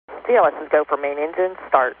CLS's go for main engine,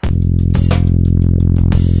 start.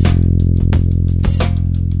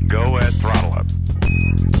 Go at throttle up.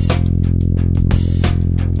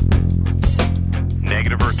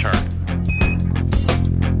 Negative return.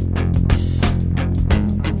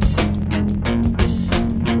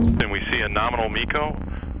 Then we see a nominal MECO.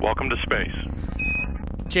 Welcome to space.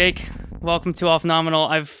 Jake, welcome to Off Nominal.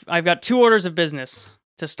 I've got 2 orders of business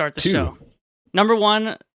to start the show. Number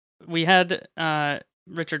 1, we had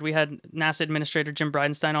Richard, we had NASA Administrator Jim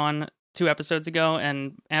Bridenstine on 2 episodes ago,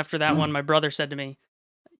 and after that one, my brother said to me,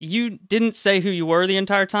 "You didn't say who you were the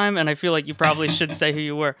entire time, and I feel like you probably should say who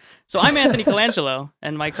you were." So I'm Anthony Colangelo,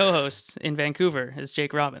 and my co-host in Vancouver is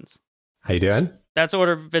Jake Robbins. How you doing? That's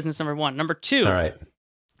order of business number 1. Number 2. All right.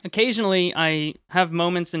 Occasionally, I have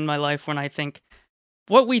moments in my life when I think,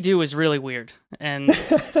 what we do is really weird. And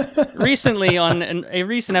recently, on a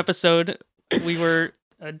recent episode, we were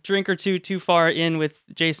a drink or two too far in with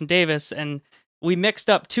Jason Davis, and we mixed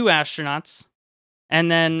up 2 astronauts,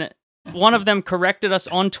 and then one of them corrected us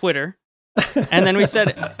on Twitter, and then we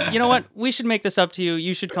said, you know what, we should make this up to you,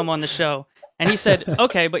 you should come on the show. And he said,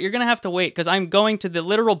 okay, but you're going to have to wait, because I'm going to the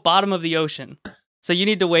literal bottom of the ocean, so you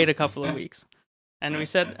need to wait a couple of weeks. And we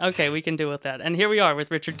said, okay, we can deal with that. And here we are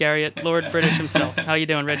with Richard Garriott, Lord British himself. How you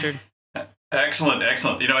doing, Richard? Excellent,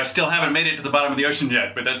 excellent. You know, I still haven't made it to the bottom of the ocean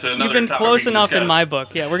yet, but that's another topic. You've been close enough in my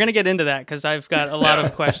book. Yeah, we're going to get into that because I've got a lot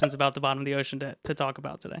of questions about the bottom of the ocean to talk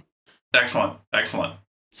about today. Excellent, excellent.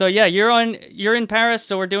 So yeah, you're in Paris,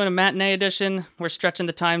 so we're doing a matinee edition. We're stretching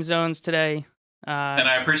the time zones today. And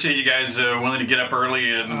I appreciate you guys willing to get up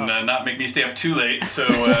early and not make me stay up too late. So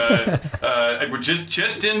we're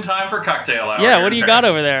just in time for cocktail hour. Yeah, what do you got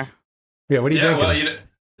over there? Yeah, what are you drinking? Well,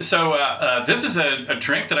 so this is a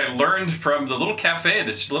drink that I learned from the little cafe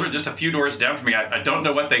that's literally just a few doors down from me. I don't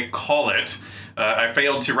know what they call it. I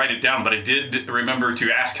failed to write it down, but I did remember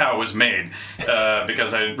to ask how it was made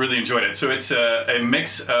because I really enjoyed it. So it's a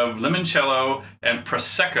mix of limoncello and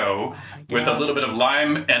Prosecco with a little bit of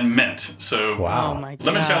lime and mint. So wow. Oh my God.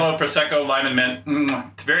 Limoncello, Prosecco, lime, and mint.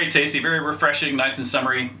 It's very tasty, very refreshing, nice and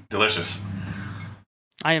summery, delicious.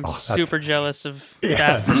 I am super jealous of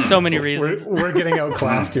that for so many reasons. We're getting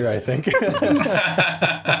outclassed here, I think.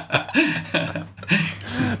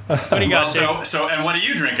 What do you got, Jake? So, and what are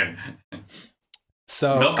you drinking?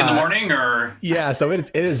 So Milk in the morning, or so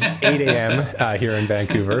it is 8 a.m. Here in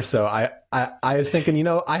Vancouver. So I was thinking,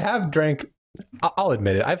 I have drank. I'll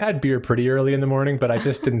admit it. I've had beer pretty early in the morning, but I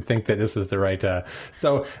just didn't think that this was the right.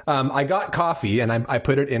 So I got coffee and I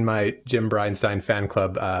put it in my Jim Bridenstine fan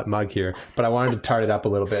club mug here, but I wanted to tart it up a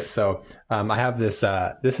little bit. So I have this.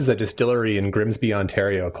 This is a distillery in Grimsby,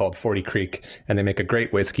 Ontario called 40 Creek, and they make a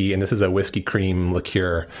great whiskey. And this is a whiskey cream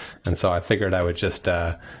liqueur. And so I figured I would just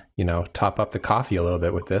top up the coffee a little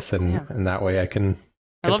bit with this, and that way I can.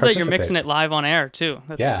 I love that you're mixing it live on air too.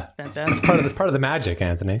 That's fantastic. It's part of the magic,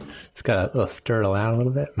 Anthony. Just gotta stir it around a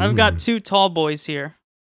little bit. I've got 2 tall boys here,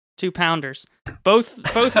 2 pounders, both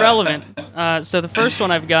relevant. So the first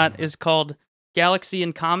one I've got is called Galaxy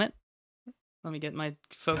and Comet. Let me get my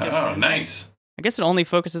focus. Oh, nice. I guess it only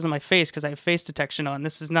focuses on my face because I have face detection on.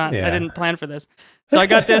 This is not. I didn't plan for this. So I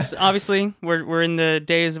got this. Obviously, we're in the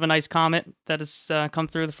days of a nice comet that has come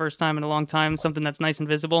through the first time in a long time. Something that's nice and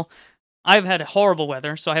visible. I've had horrible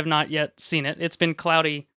weather, so I have not yet seen it. It's been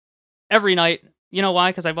cloudy every night. You know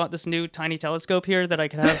why? Because I bought this new tiny telescope here that I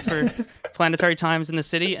could have for planetary times in the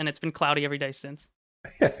city, and it's been cloudy every day since.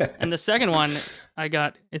 And the second one I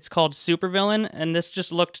got, it's called Supervillain, and this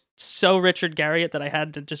just looked so Richard Garriott that I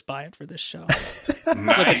had to just buy it for this show. Nice, Look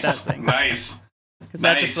at that thing. Nice. Because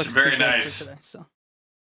that just looks very too good nice. for today. So.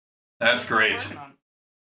 That's great.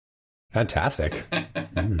 Fantastic.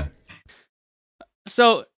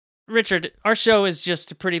 So, Richard, our show is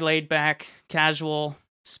just a pretty laid back, casual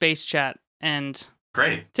space chat. And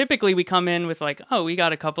great. Typically we come in with we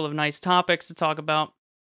got a couple of nice topics to talk about.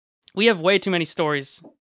 We have way too many stories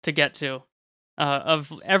to get to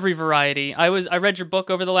of every variety. I read your book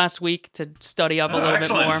over the last week to study up a little bit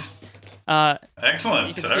more. Excellent.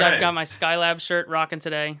 You can see I've got my Skylab shirt rocking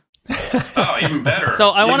today. Oh, even better.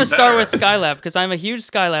 So I want to start with Skylab because I'm a huge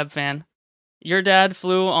Skylab fan. Your dad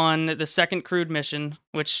flew on the second crewed mission,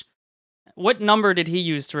 what number did he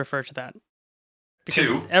use to refer to that? Because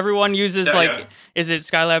 2. Everyone uses is it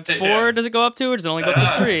Skylab 4? Yeah. Does it go up to, or does it only go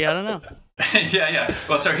up to 3? I don't know. Yeah.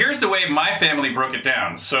 Well, so here's the way my family broke it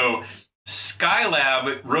down. So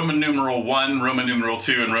Skylab, Roman numeral 1, Roman numeral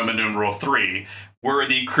 2, and Roman numeral 3 were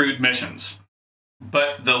the crewed missions.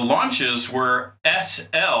 But the launches were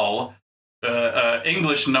SL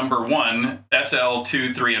English number 1, SL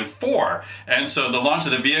 2, 3, and 4. And so the launch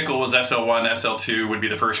of the vehicle was SL1, SL2 would be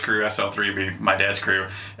the first crew, SL3 would be my dad's crew,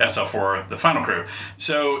 SL4 the final crew.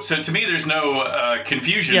 So to me, there's no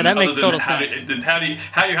confusion. Yeah, that makes other than total sense.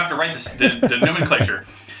 How you have to write the nomenclature.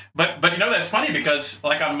 But that's funny because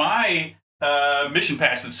like on my mission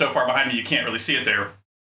patch that's so far behind me you can't really see it there.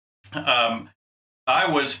 I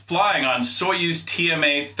was flying on Soyuz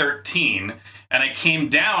TMA-13, and I came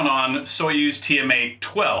down on Soyuz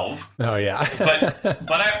TMA-12. Oh yeah.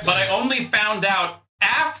 but I only found out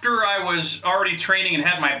after I was already training and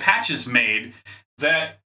had my patches made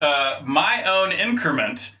that my own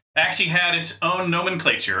increment actually had its own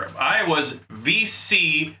nomenclature. I was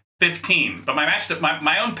VC-15, but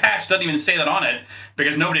my own patch doesn't even say that on it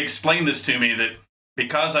because nobody explained this to me, that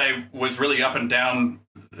because I was really up and down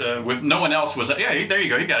with no one else was, yeah, there you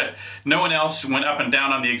go, you got it. No one else went up and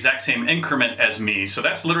down on the exact same increment as me. So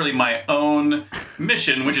that's literally my own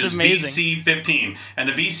mission, which is amazing. VC-15. And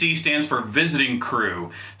the VC stands for visiting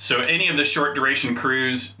crew. So any of the short duration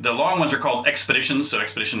crews, the long ones are called expeditions. So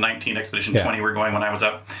Expedition 19, Expedition 20 were going when I was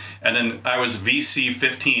up. And then I was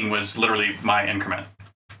VC-15 was literally my increment.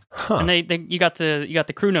 Huh. And you got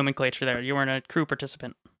the crew nomenclature there. You weren't a crew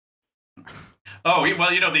participant. Oh, well,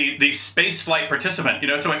 the space flight participant,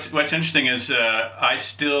 so what's interesting is I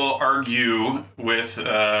still argue with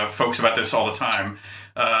folks about this all the time.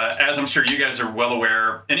 As I'm sure you guys are well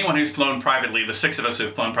aware, anyone who's flown privately, the 6 of us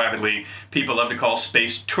who've flown privately, people love to call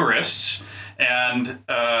space tourists. And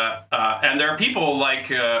there are people like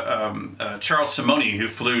Charles Simonyi who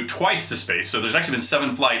flew twice to space. So there's actually been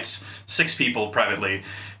 7 flights, 6 people privately.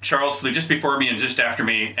 Charles flew just before me and just after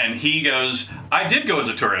me, and he goes, I did go as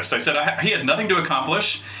a tourist. I said he had nothing to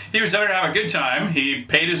accomplish. He was there to have a good time. He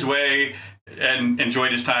paid his way and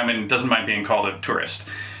enjoyed his time and doesn't mind being called a tourist.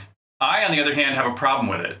 I, on the other hand, have a problem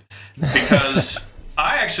with it because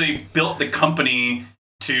I actually built the company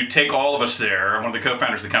to take all of us there. I'm one of the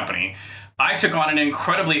co-founders of the company. I took on an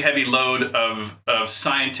incredibly heavy load of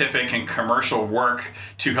scientific and commercial work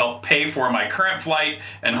to help pay for my current flight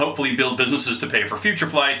and hopefully build businesses to pay for future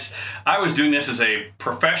flights. I was doing this as a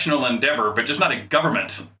professional endeavor, but just not a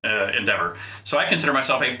government endeavor. So I consider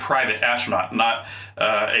myself a private astronaut, not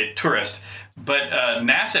a tourist. But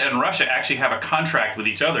NASA and Russia actually have a contract with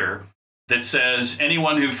each other that says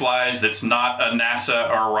anyone who flies that's not a NASA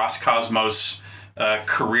or Roscosmos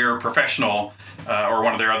career professional or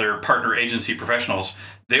one of their other partner agency professionals,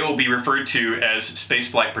 they will be referred to as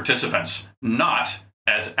spaceflight participants, not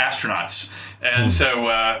as astronauts. And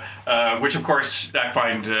so, which of course I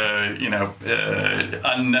find,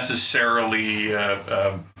 unnecessarily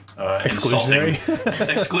insulting.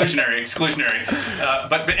 Exclusionary.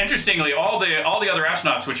 But interestingly, all the other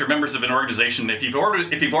astronauts, which are members of an organization, if you've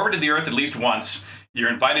orbited the Earth at least once, you're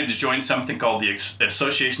invited to join something called the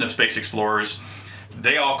Association of Space Explorers.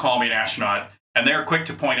 They all call me an astronaut, and they're quick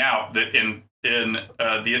to point out that in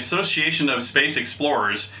the Association of Space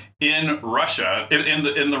Explorers in Russia,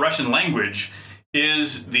 in the Russian language,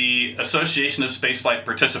 is the Association of Spaceflight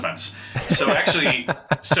Participants. So actually,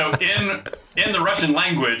 in the Russian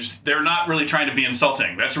language, they're not really trying to be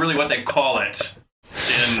insulting. That's really what they call it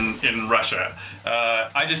in Russia.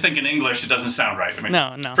 I just think in English it doesn't sound right. I mean,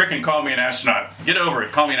 no. Frickin' call me an astronaut. Get over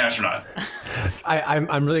it. Call me an astronaut.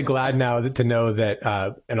 I'm really glad now to know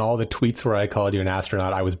that in all the tweets where I called you an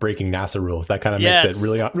astronaut, I was breaking NASA rules. That kind of makes it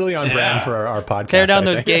really on brand for our podcast. Tear down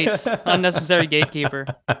those gates. Unnecessary gatekeeper.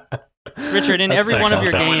 Richard, in every one of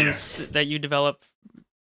your games that you develop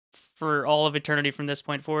for all of eternity from this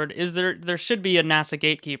point forward, there should be a NASA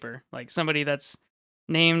gatekeeper, like somebody that's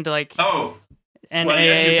named like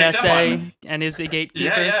NASA and is a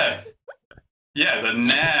gatekeeper. Yeah, the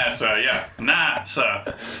NASA,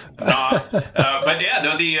 NASA. But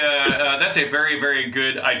yeah, that's a very, very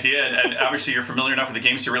good idea, and obviously you're familiar enough with the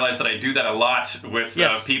games to realize that I do that a lot with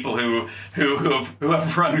people who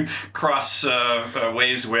have run cross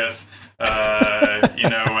ways with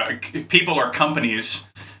people or companies.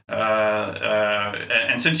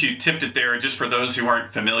 And since you tipped it there, just for those who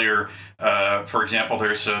aren't familiar, for example,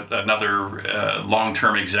 there's another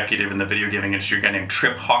long-term executive in the video gaming industry, a guy named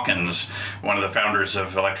Trip Hawkins, one of the founders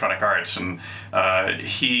of Electronic Arts, and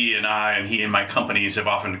he and my companies have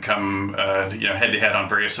often come head-to-head on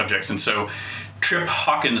various subjects. And so Trip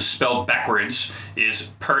Hawkins, spelled backwards,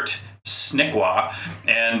 is Pert Snikwa,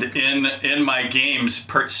 and in my games,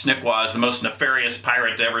 Pert Snikwa is the most nefarious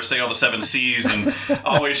pirate to ever sail the 7 seas, and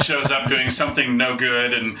always shows up doing something no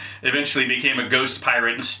good, and eventually became a ghost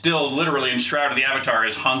pirate, and still literally enshrouded the Avatar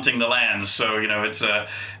is haunting the lands. So it's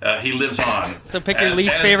he lives on. So pick your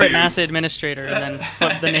least favorite NASA administrator and then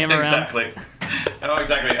flip the name around. Exactly. Oh,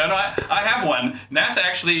 exactly. And I have one. NASA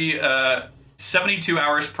actually, 72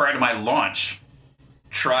 hours prior to my launch,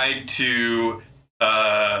 tried to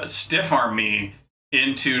stiff arm me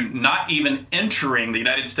into not even entering the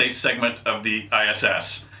United States segment of the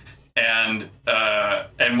ISS. And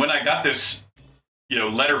when I got this,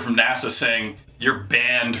 letter from NASA saying you're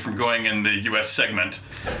banned from going in the U.S. segment,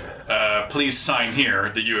 please sign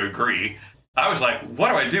here that you agree. I was like, what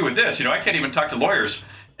do I do with this? I can't even talk to lawyers.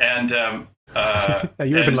 And you would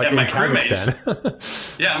have been like in my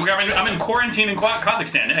Kazakhstan. Yeah, I'm in quarantine in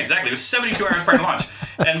Kazakhstan. Yeah, exactly. It was 72 hours prior to launch.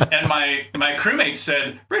 And my crewmates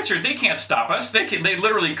said, Richard, they can't stop us. They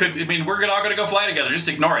literally couldn't. I mean, we're all going to go fly together. Just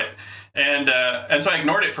ignore it. And so I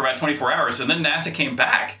ignored it for about 24 hours. And then NASA came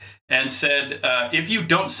back and said, if you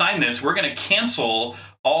don't sign this, we're going to cancel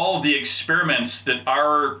all the experiments that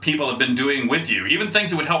our people have been doing with you, even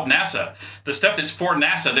things that would help NASA. The stuff that's for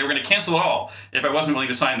NASA, they were going to cancel it all if I wasn't willing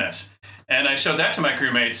to sign this. And I showed that to my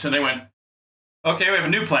crewmates, and they went, okay, we have a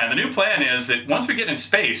new plan. The new plan is that once we get in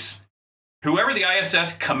space, whoever the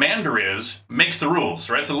ISS commander is makes the rules,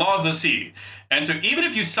 right? It's the laws of the sea. And so even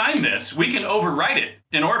if you sign this, we can override it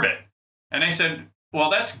in orbit. And I said, well,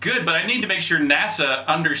 that's good, but I need to make sure NASA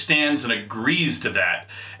understands and agrees to that.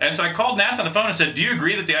 And so I called NASA on the phone and said, do you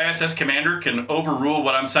agree that the ISS commander can overrule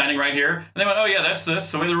what I'm signing right here? And they went, oh, yeah, that's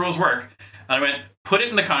the way the rules work. And I went, put it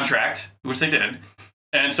in the contract, which they did.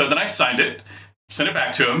 And so then I signed it, sent it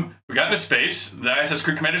back to him. We got into space. The ISS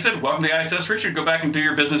crew commander said, welcome to the ISS, Richard. Go back and do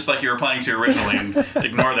your business like you were planning to originally and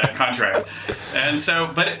ignore that contract. And so,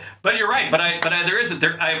 but you're right. But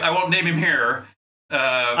I won't name him here.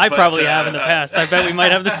 I probably have in the past. I bet we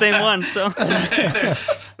might have the same one. So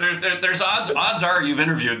there's odds are you've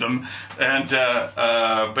interviewed them, and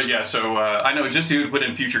but yeah. So I know just who to put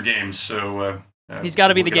in future games. So he's got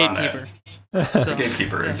to be the gatekeeper. The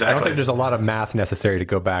gatekeeper, exactly. I don't think there's a lot of math necessary to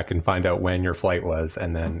go back and find out when your flight was,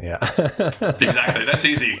 and then Exactly. That's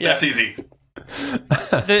easy. Yeah. That's easy.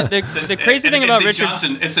 The crazy thing about Richard,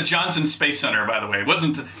 it's the Johnson Space Center, by the way. It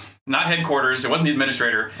wasn't. Not headquarters. It wasn't the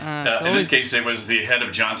administrator. In this case, it was the head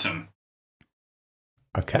of Johnson.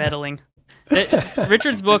 Okay. Meddling.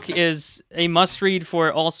 Richard's book is a must-read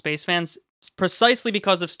for all space fans, precisely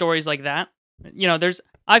because of stories like that.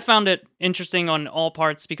 I found it interesting on all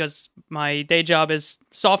parts because my day job is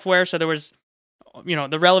software, so there was,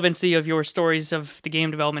 the relevancy of your stories of the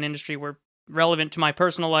game development industry were relevant to my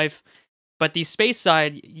personal life. But the space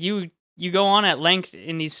side, you go on at length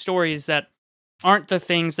in these stories that aren't the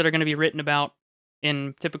things that are going to be written about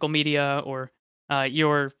in typical media, or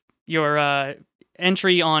your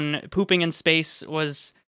entry on pooping in space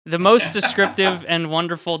was the most descriptive and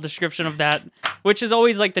wonderful description of that, which is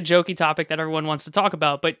always like the jokey topic that everyone wants to talk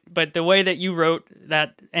about. But the way that you wrote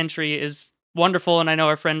that entry is wonderful, and I know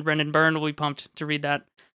our friend Brendan Byrne will be pumped to read that.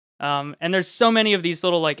 And there's so many of these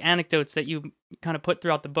little like anecdotes that you kind of put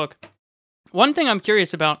throughout the book. One thing I'm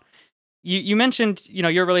curious about, you mentioned,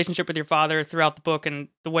 your relationship with your father throughout the book and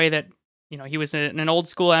the way that, he was an old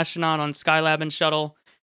school astronaut on Skylab and shuttle.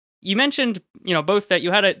 You mentioned, both that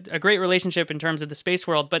you had a great relationship in terms of the space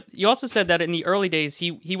world, but you also said that in the early days,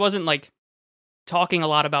 he wasn't like talking a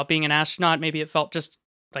lot about being an astronaut. Maybe it felt just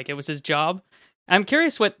like it was his job. I'm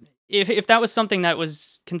curious if that was something that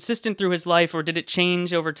was consistent through his life, or did it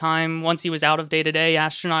change over time once he was out of day-to-day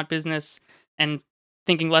astronaut business and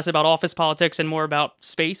thinking less about office politics and more about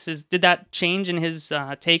space? Did that change in his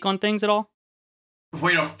take on things at all?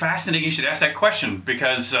 Well, fascinating you should ask that question,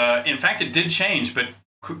 because in fact it did change, but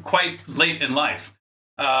quite late in life.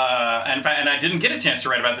 And I didn't get a chance to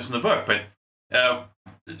write about this in the book, but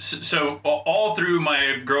so all through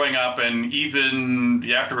my growing up, and even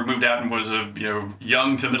after we moved out and was a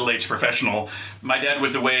young to middle-aged professional, my dad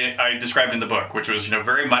was the way I described in the book, which was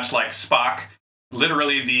very much like Spock.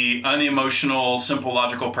 Literally the unemotional, simple,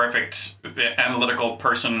 logical, perfect, analytical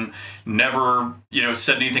person, never,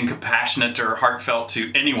 said anything compassionate or heartfelt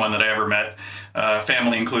to anyone that I ever met,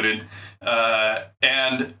 family included.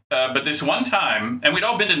 But this one time, and we'd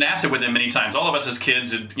all been to NASA with him many times. All of us as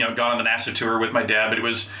kids had, gone on the NASA tour with my dad, but it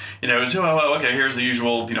was, okay, here's the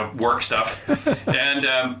usual, work stuff.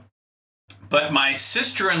 But my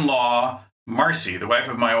sister-in-law, Marcy, the wife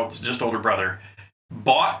of my older brother,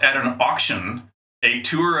 bought at an auction a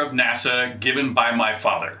tour of NASA given by my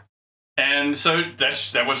father. And so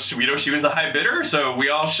that was, she was the high bidder. So we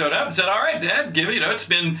all showed up and said, all right, Dad, give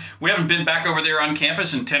it, we haven't been back over there on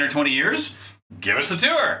campus in 10 or 20 years. Give us the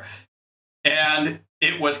tour. And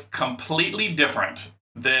it was completely different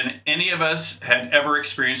than any of us had ever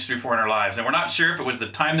experienced before in our lives. And we're not sure if it was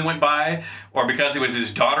the time that went by or because it was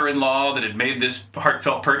his daughter-in-law that had made this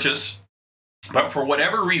heartfelt purchase. But for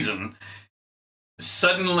whatever reason,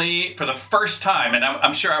 suddenly, for the first time, and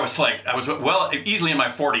I'm sure I was well easily in my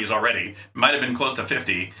 40s already, might have been close to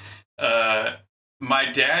 50.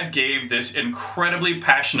 My dad gave this incredibly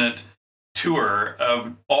passionate tour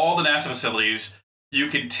of all the NASA facilities. You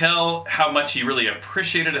could tell how much he really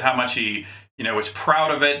appreciated it, how much he, was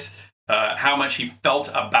proud of it, how much he felt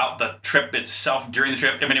about the trip itself during the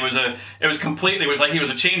trip. I mean, it was like he was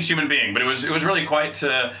a changed human being, but it was really quite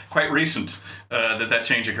recent that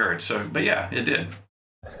change occurred. So, but yeah, it did.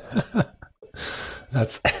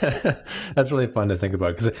 That's really fun to think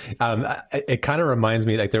about, because it kind of reminds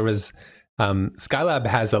me, like, there was Skylab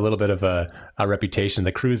has a little bit of a reputation.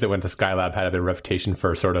 The crews that went to Skylab had a bit of a reputation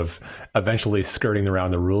for sort of eventually skirting around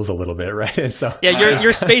the rules a little bit, right? And so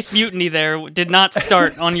your space mutiny there did not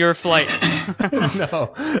start on your flight.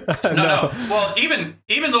 No. Well, even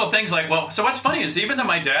little things like, so what's funny is, even though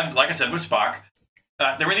my dad, like I said, was Spock,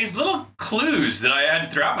 there were these little clues that I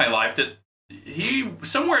had throughout my life that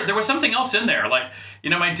there was something else in there. Like,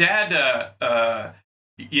 my dad,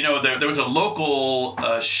 there was a local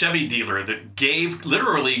Chevy dealer that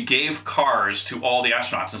literally gave cars to all the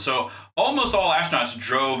astronauts. And so almost all astronauts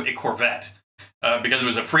drove a Corvette because it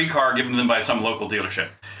was a free car given to them by some local dealership.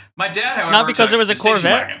 My dad, however, not because there was a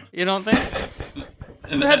Corvette, you don't think?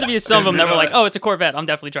 There had to be some of them that were like, oh, it's a Corvette, I'm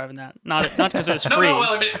definitely driving that. Not because it was free.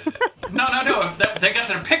 No. They got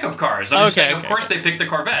their pick of cars. I'm just saying, of course they picked the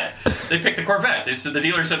Corvette. They picked the Corvette. The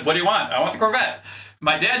dealer said, what do you want? I want the Corvette.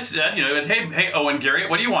 My dad said, hey, Owen Garriott,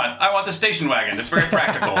 what do you want? I want the station wagon. It's very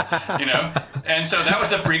practical, And so that was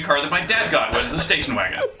the free car that my dad got, was the station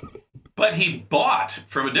wagon. But he bought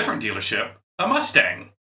from a different dealership a Mustang.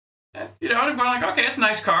 And, I'm going like, okay, it's a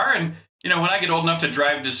nice car. And, when I get old enough to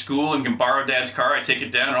drive to school and can borrow Dad's car, I take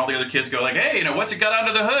it down, and all the other kids go like, hey, what's it got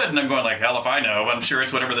under the hood? And I'm going like, hell if I know. I'm sure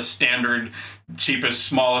it's whatever the standard, cheapest,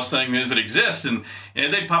 smallest thing is that exists. And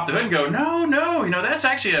they pop the hood and go, no, that's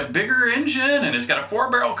actually a bigger engine, and it's got a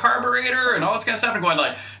 4-barrel carburetor and all this kind of stuff. And I'm going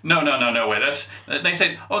like, no way. They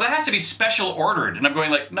say, oh, that has to be special ordered. And I'm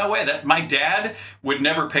going like, no way. That my dad would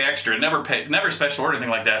never pay extra, never special order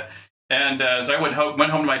anything like that. And so I went home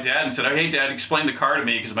to my dad and said, oh, hey, Dad, explain the car to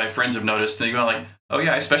me because my friends have noticed. And he went like, oh,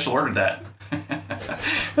 yeah, I special ordered that.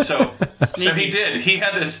 so he did. He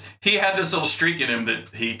had this little streak in him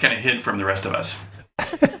that he kind of hid from the rest of us.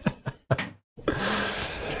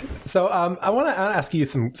 So I want to ask you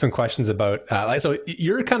some questions about, so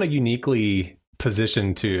you're kind of uniquely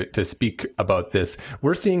positioned to speak about this.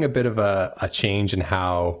 We're seeing a bit of a change in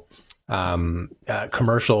how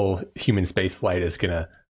commercial human spaceflight is going to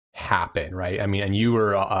happen, right? I mean, and you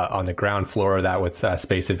were on the ground floor of that with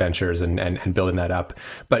Space Adventures and building that up.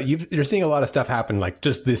 But you're seeing a lot of stuff happen like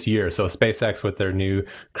just this year. So SpaceX with their new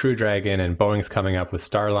Crew Dragon, and Boeing's coming up with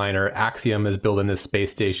Starliner. Axiom is building this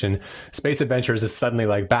space station. Space Adventures is suddenly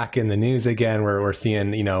like back in the news again, where we're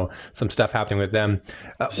seeing some stuff happening with them.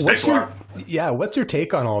 What's your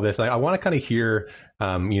take on all this? I want to kind of hear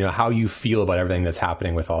how you feel about everything that's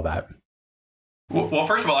happening with all that. Well,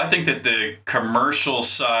 first of all, I think that the commercial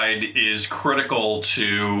side is critical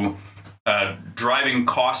to driving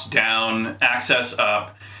costs down, access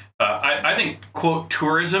up. I think, quote,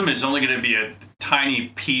 tourism is only going to be a tiny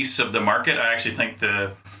piece of the market. I actually think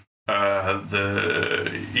while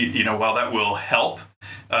that will help,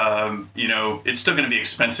 it's still going to be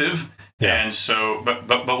expensive. Yeah. And so,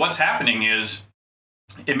 but what's happening is,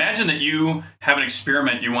 imagine that you have an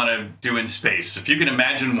experiment you want to do in space. If you can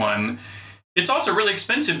imagine one. It's also really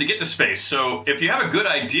expensive to get to space. So if you have a good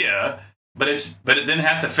idea, but it then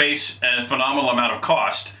has to face a phenomenal amount of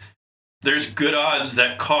cost, there's good odds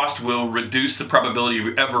that cost will reduce the probability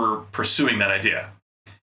of ever pursuing that idea.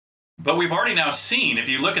 But we've already now seen, if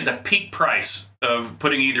you look at the peak price of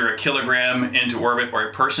putting either a kilogram into orbit or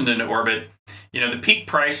a person into orbit, the peak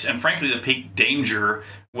price and frankly the peak danger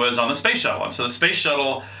was on the space shuttle. And so the space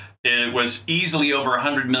shuttle, it was easily over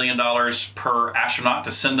 $100 million per astronaut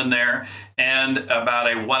to send them there, and about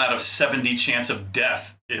a 1 out of 70 chance of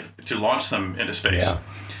death to launch them into space.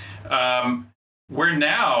 Yeah. We're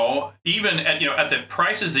now, even at the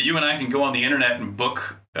prices that you and I can go on the internet and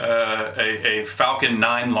book a Falcon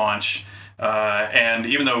 9 launch, and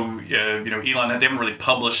even though Elon, they haven't really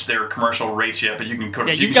published their commercial rates yet, but you can.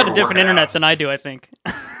 Yeah, you've got a different internet than I do, I think.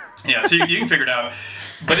 Yeah, so you can figure it out.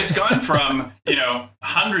 But it's gone from,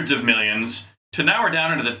 hundreds of millions to now we're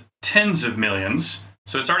down into the tens of millions.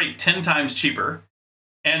 So it's already 10 times cheaper.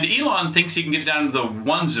 And Elon thinks he can get it down to the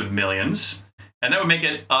ones of millions. And that would make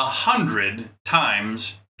it 100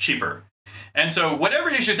 times cheaper. And so whatever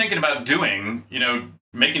it is you're thinking about doing,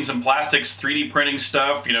 making some plastics, 3D printing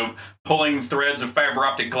stuff, pulling threads of fiber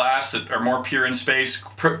optic glass that are more pure in space,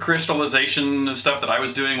 crystallization stuff that I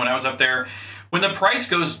was doing when I was up there, when the price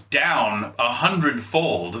goes down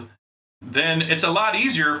 100-fold, then it's a lot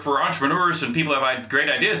easier for entrepreneurs and people who have great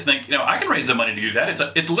ideas to think, I can raise the money to do that.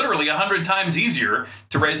 It's literally 100 times easier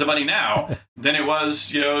to raise the money now than it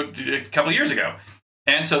was, a couple of years ago.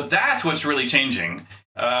 And so that's what's really changing.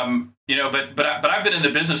 But I've been in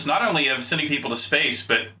the business not only of sending people to space,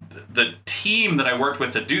 but the team that I worked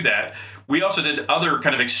with to do that, we also did other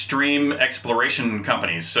kind of extreme exploration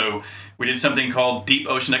companies. So we did something called Deep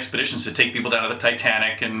Ocean Expeditions to take people down to the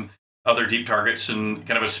Titanic and other deep targets, and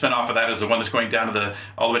kind of a spinoff of that is the one that's going down to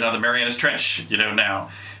all the way down to the Marianas Trench, now.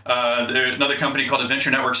 There's another company called Adventure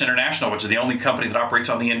Networks International, which is the only company that operates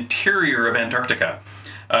on the interior of Antarctica.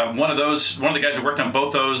 One of the guys that worked on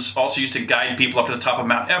both those also used to guide people up to the top of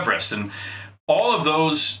Mount Everest. And all of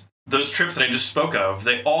those trips that I just spoke of,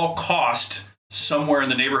 they all cost somewhere in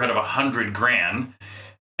the neighborhood of $100,000,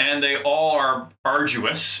 and they all are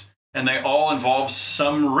arduous, and they all involve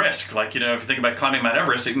some risk. Like, if you think about climbing Mount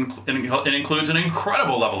Everest, it includes an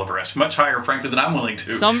incredible level of risk, much higher, frankly, than I'm willing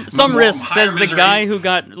to. Some risk, says the guy who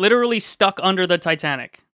got literally stuck under the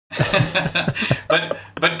Titanic. but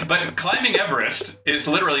climbing Everest is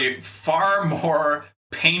literally far more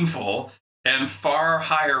painful and far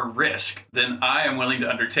higher risk than I am willing to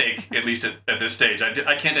undertake, at least at this stage.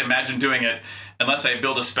 I can't imagine doing it unless I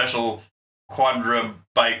build a special quadra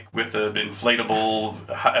bike with an inflatable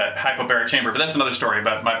hypobaric chamber. But that's another story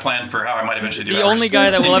about my plan for how I might eventually do the Everest. Only guy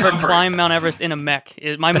that will ever climb Mount Everest in a mech.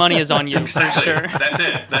 My money is on you, exactly. for sure. That's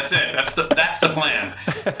it. That's the plan.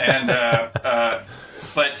 And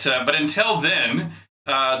but until then,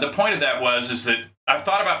 the point of that is that I've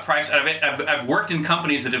thought about price. I've worked in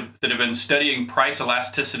companies that have been studying price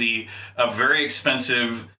elasticity of very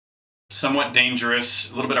expensive, somewhat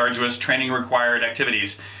dangerous, a little bit arduous, training required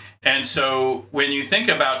activities. And so when you think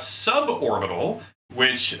about suborbital,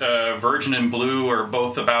 which Virgin and Blue are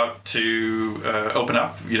both about to open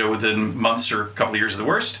up, within months or a couple of years at the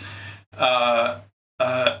worst, I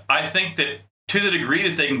think that to the degree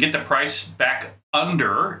that they can get the price back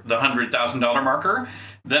under the $100,000 marker,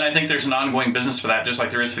 then I think there's an ongoing business for that, just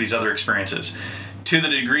like there is for these other experiences. To the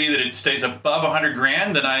degree that it stays above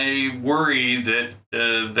 $100,000, then I worry that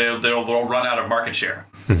they'll run out of market share.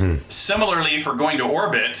 Mm-hmm. Similarly, for going to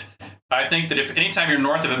orbit, I think that if anytime you're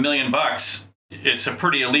north of $1 million, it's a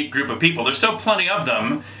pretty elite group of people. There's still plenty of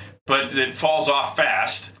them, but it falls off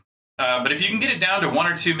fast. But if you can get it down to 1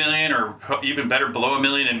 or 2 million, or even better, below $1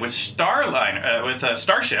 million, and with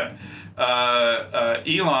Starship,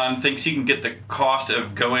 Elon thinks he can get the cost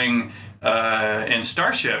of going in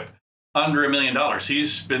Starship under $1 million.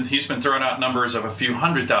 He's been throwing out numbers of a few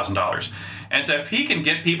 $100,000, and so if he can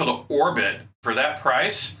get people to orbit for that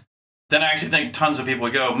price, then I actually think tons of people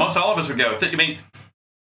would go. Most all of us would go. I mean,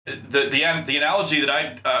 the analogy that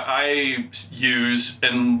I use,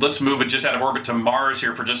 and let's move it just out of orbit to Mars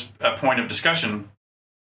here for just a point of discussion.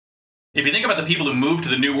 If you think about the people who moved to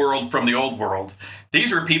the new world from the old world,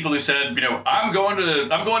 these were people who said, I'm going to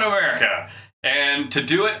America, and to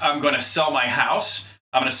do it, I'm going to sell my house.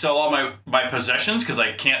 I'm going to sell all my possessions because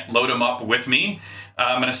I can't load them up with me.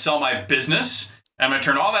 I'm going to sell my business. I'm going to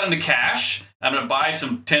turn all that into cash. I'm going to buy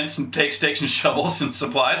some tents and take stakes and shovels and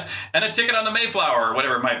supplies and a ticket on the Mayflower or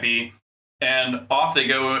whatever it might be. And off they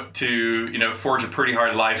go to, forge a pretty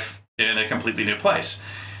hard life in a completely new place.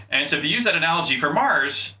 And so if you use that analogy for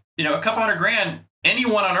Mars, a couple $100,000,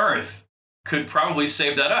 anyone on Earth could probably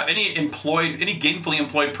save that up. Any gainfully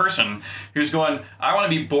employed person who's going, I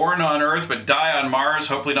want to be born on Earth but die on Mars,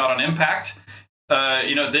 hopefully not on impact,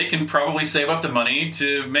 they can probably save up the money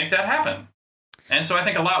to make that happen. And so I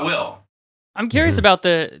think a lot will. I'm curious about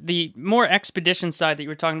the more expedition side that you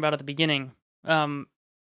were talking about at the beginning.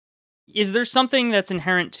 Is there something that's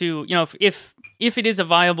inherent to, if it is a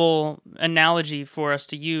viable analogy for us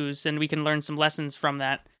to use and we can learn some lessons from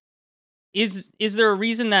that, is there a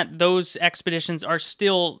reason that those expeditions are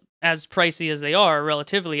still as pricey as they are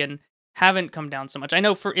relatively and haven't come down so much? I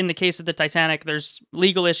know in the case of the Titanic, there's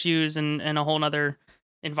legal issues and a whole other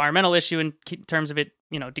environmental issue in terms of it,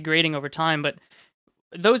 degrading over time, but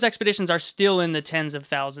those expeditions are still in the tens of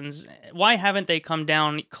thousands. Why haven't they come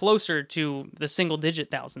down closer to the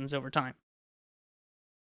single-digit thousands over time?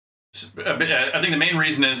 I think the main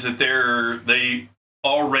reason is that they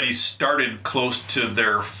already started close to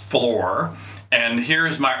their floor. And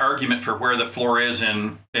here's my argument for where the floor is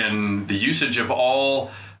in the usage of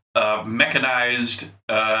all mechanized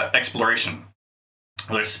exploration,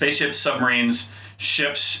 whether it's spaceships, submarines,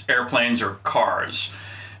 ships, airplanes, or cars.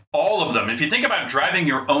 All of them. If you think about driving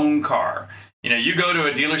your own car, you go to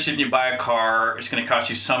a dealership and you buy a car, it's going to cost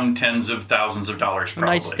you some tens of thousands of dollars, probably.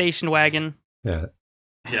 A nice station wagon. Yeah.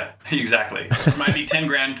 Yeah, exactly. It might be 10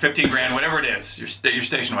 grand, 15 grand, whatever it is, your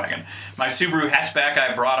station wagon. My Subaru hatchback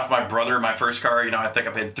I brought off my brother, my first car, I think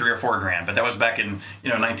I paid 3 or 4 grand, but that was back in,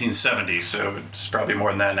 1970, so it's probably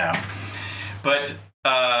more than that now. But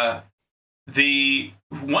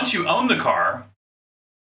once you own the car,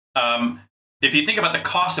 if you think about the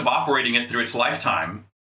cost of operating it through its lifetime,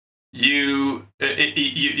 you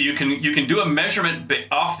can do a measurement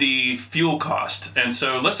off the fuel cost. And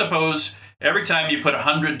so let's suppose every time you put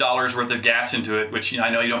 $100 worth of gas into it, which I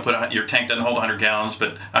know you don't put your tank doesn't hold 100 gallons,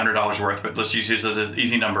 but $100 worth, but let's use this as an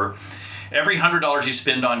easy number. Every $100 you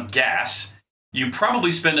spend on gas, you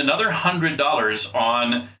probably spend another $100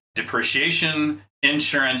 on depreciation,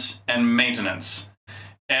 insurance, and maintenance.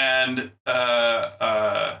 And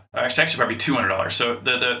actually probably $200. So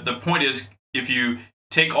the point is, if you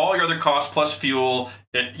take all your other costs plus fuel,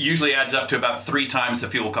 it usually adds up to about 3 times the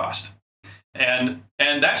fuel cost. And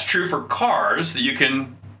that's true for cars, that you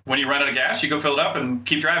can, when you run out of gas, you go fill it up and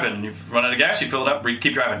keep driving. You run out of gas, you fill it up,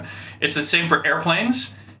 keep driving. It's the same for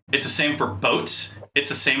airplanes. It's the same for boats. It's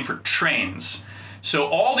the same for trains. So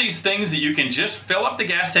all these things that you can just fill up the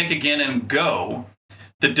gas tank again and go,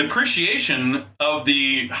 the depreciation of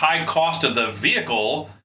the high cost of the vehicle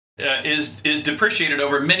is depreciated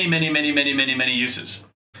over many, many, many, many, many, many uses.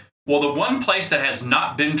 Well, the one place that has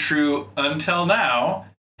not been true until now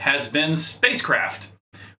has been spacecraft,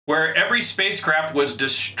 where every spacecraft was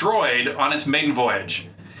destroyed on its maiden voyage.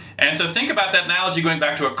 And so think about that analogy going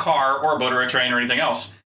back to a car or a boat or a train or anything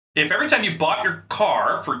else. If every time you bought your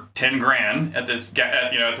car for 10 grand at the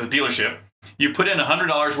dealership, you put in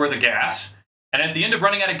 $100 worth of gas, and at the end of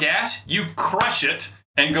running out of gas, you crush it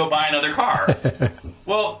and go buy another car.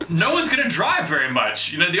 Well, no one's going to drive very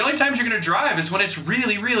much. The only times you're going to drive is when it's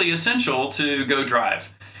really, really essential to go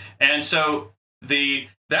drive. And so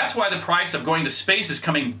that's why the price of going to space is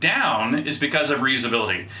coming down, is because of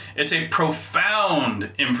reusability. It's a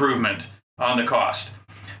profound improvement on the cost.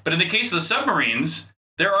 But in the case of the submarines,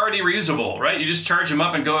 they're already reusable, right? You just charge them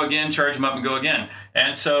up and go again, charge them up and go again.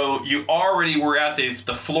 And so you already were at the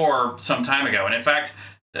floor some time ago. And in fact,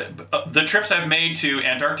 the trips I've made to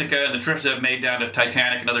Antarctica and the trips I've made down to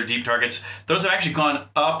Titanic and other deep targets, those have actually gone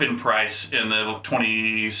up in price in the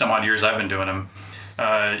 20 some odd years I've been doing them.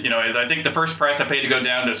 I think the first price I paid to go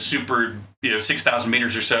down to super, 6,000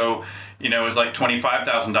 meters or so, was like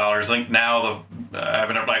 $25,000. I think now I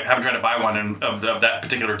haven't tried to buy one of that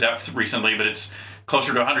particular depth recently, but it's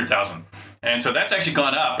closer to 100,000. And so that's actually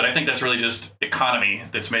gone up, but I think that's really just economy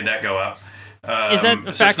that's made that go up. Is that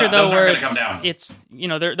a factor though, where it's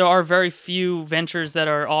there are very few ventures that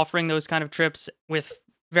are offering those kind of trips with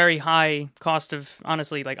very high cost of,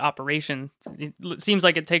 honestly, like operation. It seems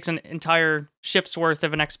like it takes an entire ship's worth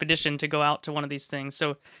of an expedition to go out to one of these things.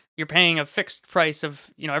 So you're paying a fixed price of,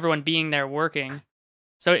 everyone being there working.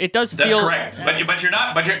 So it does feel... That's correct. But you're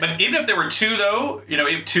not... But even if there were two, though,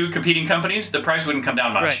 two competing companies, the price wouldn't come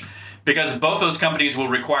down much. Right. Because both those companies will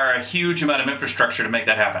require a huge amount of infrastructure to make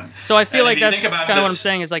that happen. So I feel like that's kind of what I'm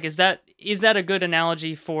saying, is like, is that a good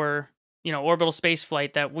analogy for, orbital space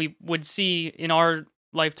flight that we would see in our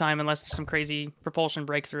lifetime, unless there's some crazy propulsion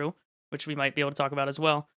breakthrough, which we might be able to talk about as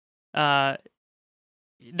well.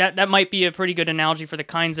 That might be a pretty good analogy for the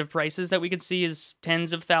kinds of prices that we could see as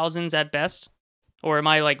tens of thousands at best. Or am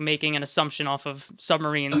I like making an assumption off of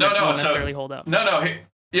submarines that won't necessarily hold up?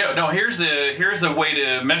 Here's the way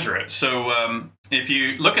to measure it. So if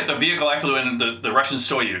you look at the vehicle I flew in, the Russian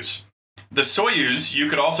Soyuz. The Soyuz you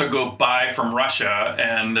could also go buy from Russia,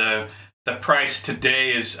 and the price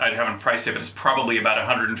today is, I haven't priced it, but it's probably about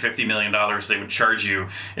 $150 million they would charge you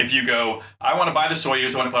if you go, I want to buy the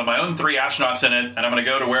Soyuz, I want to put my own 3 astronauts in it, and I'm going to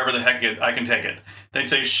go to wherever the heck I can take it. They'd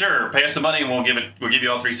say, sure, pay us the money and we'll give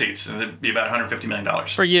you all 3 seats. And it'd be about $150 million.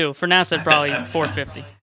 For you. For NASA, probably $450.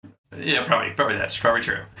 Yeah, probably that's probably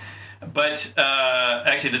true. But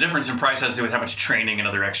actually, the difference in price has to do with how much training and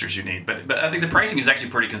other extras you need. But I think the pricing is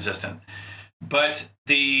actually pretty consistent. But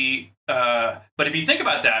if you think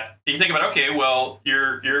about that, you think about, okay, well,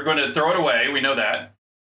 you're going to throw it away. We know that.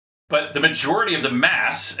 But the majority of the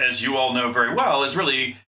mass, as you all know very well, is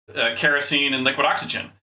really kerosene and liquid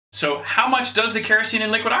oxygen. So how much does the kerosene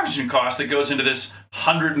and liquid oxygen cost that goes into this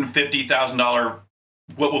 $150,000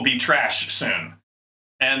 what will be trash soon?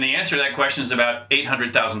 And the answer to that question is about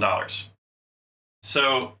 $800,000.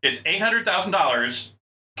 So it's $800,000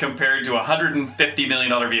 compared to a $150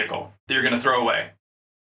 million vehicle that you're going to throw away.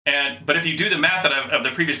 But if you do the math of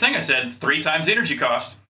the previous thing I said, 3 times the energy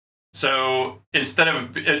cost. So instead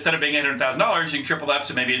of being $800,000, you can triple that,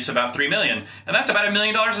 so maybe it's about $3 million, and that's about $1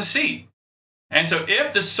 million a seat. And so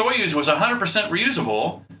if the Soyuz was 100%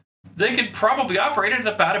 reusable, they could probably operate at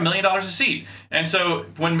about $1 million a seat. And so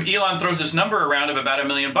when Elon throws this number around of about $1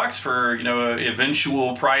 million for, an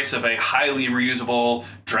eventual price of a highly reusable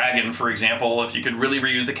Dragon, for example, if you could really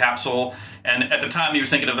reuse the capsule. And at the time he was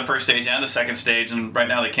thinking of the first stage and the second stage, and right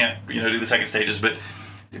now they can't, do the second stages. But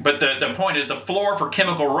the point is, the floor for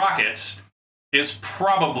chemical rockets is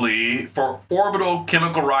probably, for orbital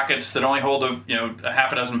chemical rockets that only hold a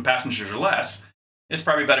half a dozen passengers or less, it's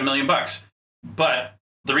probably about $1 million. But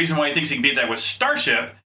the reason why he thinks he can beat that with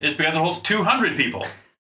Starship is because it holds 200 people,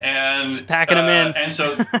 and just packing them in, and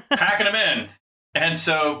so packing them in, and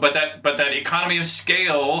so but that economy of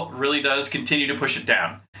scale really does continue to push it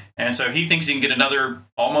down, and so he thinks he can get another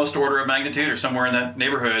almost order of magnitude or somewhere in that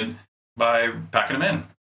neighborhood by packing them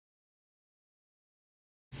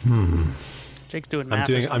in. Jake's doing math.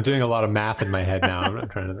 I'm doing a lot of math in my head now. I'm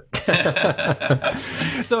trying to.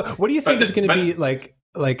 So, what do you think is going to be like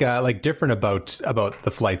different about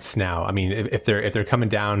the flights now? I mean, if they're coming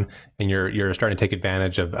down and you're starting to take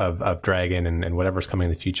advantage of Dragon and whatever's coming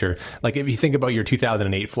in the future, like if you think about your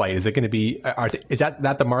 2008 flight, is it going to be is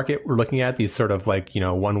that the market we're looking at, these sort of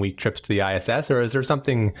 1 week trips to the ISS, or is there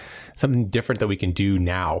something different that we can do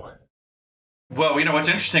now? Well, what's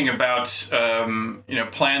interesting about,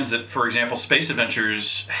 plans that, for example, Space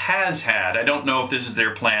Adventures has had, I don't know if this is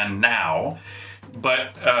their plan now,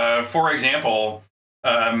 but, for example,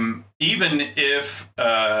 even if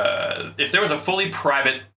there was a fully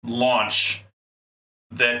private launch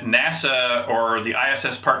that NASA or the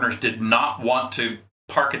ISS partners did not want to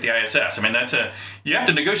park at the ISS, I mean, you have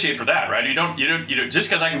to negotiate for that, right? You don't, just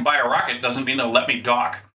because I can buy a rocket doesn't mean they'll let me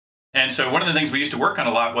dock. And so one of the things we used to work on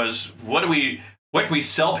a lot was what can we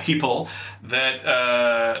sell people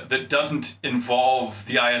that doesn't involve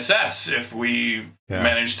the ISS if we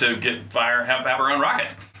manage to have our own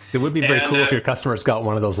rocket. It would be very cool if your customers got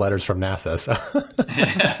one of those letters from NASA. So.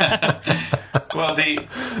 Well,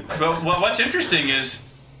 what's interesting is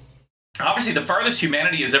obviously the farthest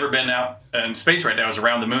humanity has ever been out in space right now is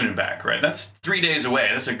around the moon and back, right? That's 3 days away.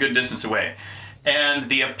 That's a good distance away. And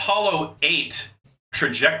the Apollo 8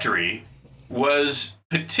 trajectory was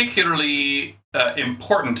particularly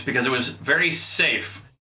important because it was very safe.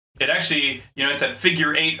 It actually, it's that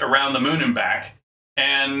figure 8 around the moon and back.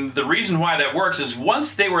 And the reason why that works is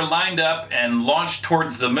once they were lined up and launched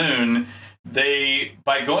towards the moon,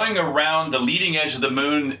 by going around the leading edge of the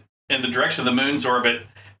moon in the direction of the moon's orbit,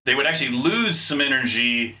 they would actually lose some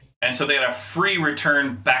energy, and so they had a free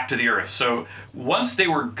return back to the Earth. So once they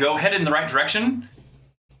were headed in the right direction,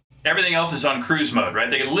 everything else is on cruise mode, right?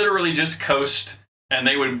 They could literally just coast, and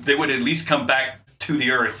they would at least come back to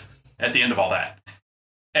the Earth at the end of all that.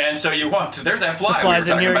 And so there's that fly we were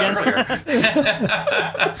talking about earlier.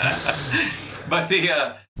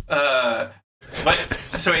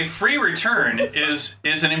 So a free return is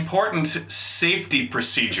an important safety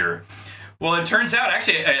procedure. Well, it turns out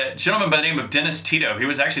actually a gentleman by the name of Dennis Tito, he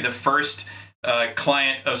was actually the first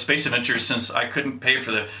client of Space Adventures, since I couldn't pay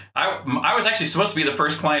for I was actually supposed to be the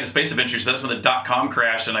first client of Space Adventures, but that's when the .com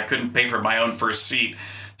crashed and I couldn't pay for my own first seat.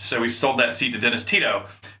 So we sold that seat to Dennis Tito.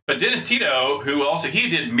 But Dennis Tito, who also, he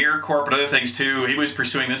did MirrorCorp and other things too, he was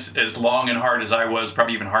pursuing this as long and hard as I was,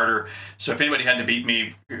 probably even harder. So if anybody had to beat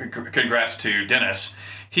me, congrats to Dennis.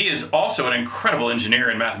 He is also an incredible engineer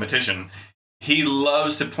and mathematician. He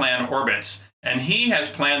loves to plan orbits. And he has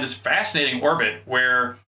planned this fascinating orbit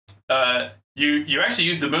where you actually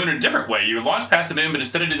use the moon in a different way. You launch past the moon, but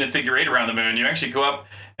instead of doing the figure 8 around the moon, you actually go up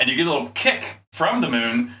and you get a little kick from the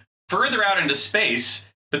moon further out into space.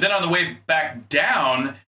 But then on the way back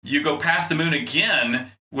down, you go past the moon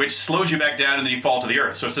again, which slows you back down, and then you fall to the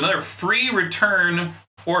Earth. So it's another free return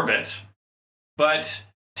orbit, but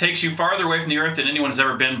takes you farther away from the Earth than anyone has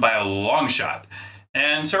ever been by a long shot.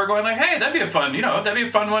 And so we're going like, hey, that'd be a fun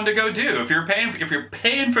one to go do. If you're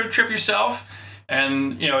paying for a trip yourself,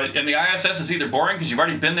 and and the ISS is either boring because you've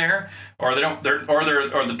already been there, or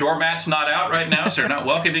the doormat's not out right now, so they're not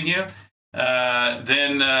welcoming you.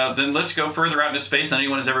 Then let's go further out into space than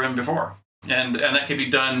anyone has ever been before. And that can be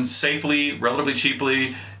done safely, relatively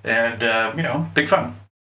cheaply, and big fun.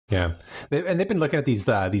 Yeah, they've been looking at these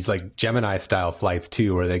like Gemini style flights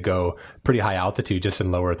too, where they go pretty high altitude just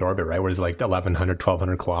in low Earth orbit, right? Where it's like 1,100,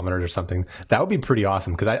 1,200 kilometers or something. That would be pretty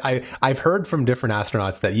awesome, because I've heard from different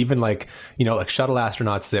astronauts that even like shuttle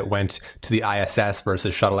astronauts that went to the ISS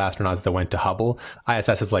versus shuttle astronauts that went to Hubble.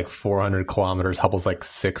 ISS is like 400 kilometers, Hubble's like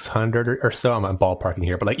 600 or so. I'm ballparking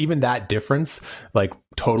here, but like even that difference like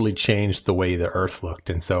totally changed the way the Earth looked,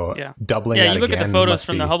 and so doubling that again. Yeah, you look at the photos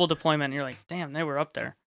from the Hubble deployment, and you're like, damn, they were up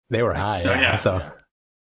there. They were high. Yeah. So.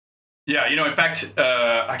 Yeah, in fact,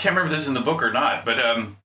 I can't remember if this is in the book or not, but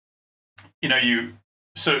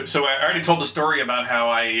So I already told the story about how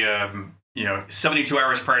I, 72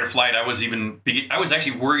 hours prior to flight, I was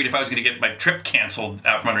actually worried if I was going to get my trip canceled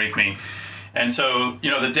out from underneath me. And so,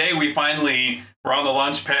 the day we finally were on the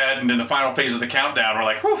launch pad and in the final phase of the countdown, we're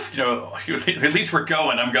like, whew, at least we're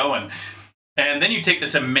going, I'm going. And then you take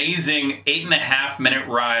this amazing 8.5-minute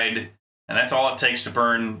ride, and that's all it takes to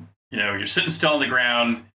burn, you're sitting still on the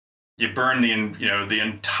ground. You burn the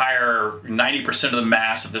entire 90% of the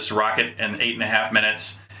mass of this rocket in 8.5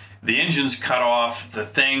 minutes. The engine's cut off, the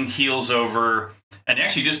thing heels over, and you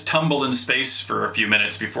actually just tumble in space for a few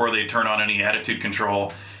minutes before they turn on any attitude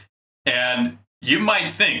control. And you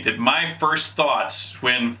might think that my first thoughts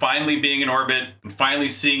when finally being in orbit and finally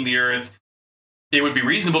seeing the Earth, it would be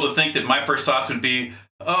reasonable to think that my first thoughts would be,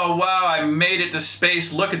 oh, wow, I made it to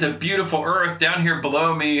space. Look at the beautiful Earth down here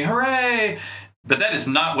below me. Hooray! But that is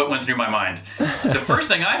not what went through my mind. The first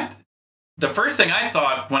thing I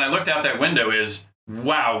thought when I looked out that window is,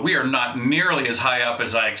 wow, we are not nearly as high up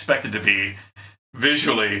as I expected to be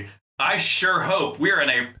visually. I sure hope we're in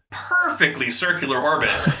a perfectly circular orbit,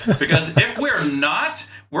 because if we're not,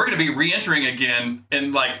 we're going to be re-entering again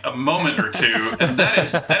in like a moment or two, and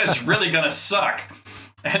that is really going to suck.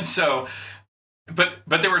 And so, but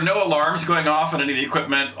there were no alarms going off on any of the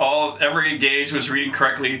equipment. Every gauge was reading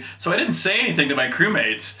correctly, so I didn't say anything to my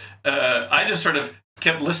crewmates. I just sort of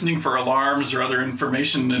kept listening for alarms or other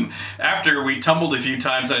information, and after we tumbled a few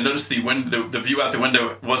times, I noticed the view out the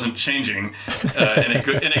window wasn't changing in a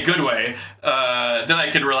good way. Then I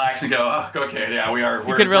could relax and go, oh, okay, yeah, we're here,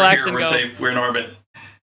 we're safe, we're in orbit.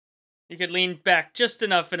 You could lean back just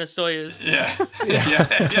enough in a Soyuz. Yeah,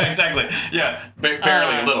 exactly. Yeah,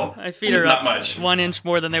 barely a little. My feet are not up much. 1 inch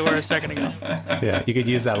more than they were a second ago. Yeah, you could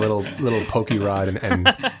use that little pokey rod and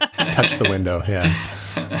touch the window. Yeah.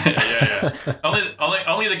 Yeah.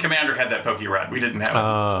 Only the commander had that pokey rod. We didn't have it.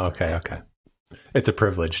 Oh, okay. It's a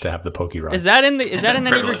privilege to have the pokey rod. Is that in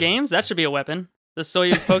any of your games? That should be a weapon. The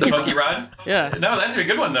Soyuz pokey rod. The pokey rod? Yeah. No, that's a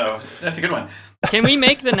good one though. That's a good one. Can we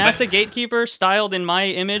make the NASA Gatekeeper styled in my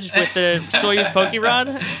image with the Soyuz pokey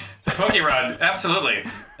rod? Pokey rod, absolutely.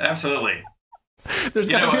 There's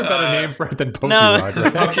got to be a better name for it than pokey rod.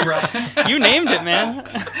 Right? Pokey rod. You named it, man.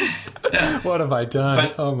 What have I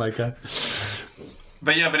done? Oh my god.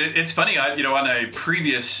 But it's funny. On a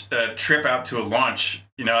previous trip out to a launch,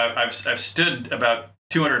 I've stood about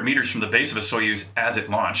 200 meters from the base of a Soyuz as it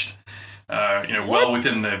launched. Well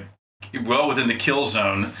within the kill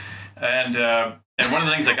zone, and one of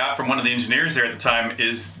the things I got from one of the engineers there at the time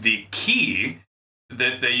is the key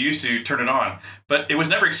that they used to turn it on. But it was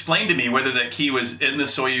never explained to me whether that key was in the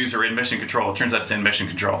Soyuz or in mission control. It turns out it's in mission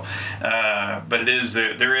control. But it is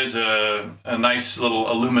there is a nice little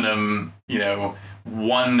aluminum,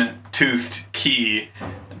 one-toothed key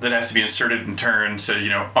that has to be inserted and turned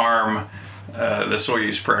to, arm the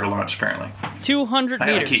Soyuz prior to launch, apparently. 200 meters.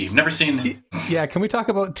 I had a key. Never seen... Yeah, can we talk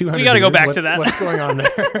about 200 We got to go back meters? to that. What's going on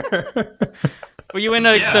there? Were you in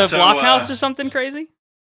the blockhouse or something crazy?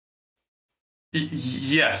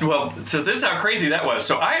 Yes. Well, so this is how crazy that was.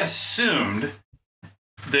 So I assumed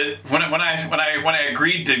that when I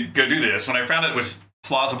agreed to go do this, when I found it was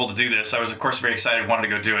plausible to do this, I was, of course, very excited, wanted to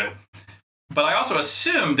go do it. But I also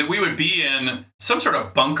assumed that we would be in some sort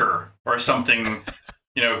of bunker or something,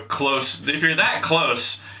 close. If you're that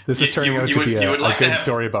close, this is turning out to be a good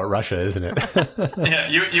story about Russia, isn't it? Yeah,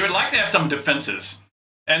 you would like to have some defenses.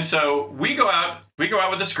 And so we go out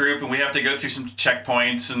with this group, and we have to go through some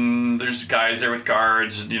checkpoints, and there's guys there with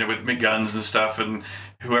guards, with guns and stuff, and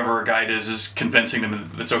whoever our guide is convincing them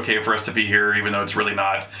that it's okay for us to be here, even though it's really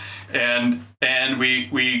not. And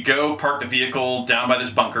we go park the vehicle down by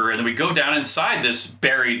this bunker, and then we go down inside this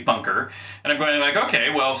buried bunker. And I'm going like,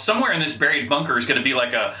 okay, well, somewhere in this buried bunker is going to be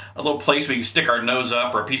like a little place we can stick our nose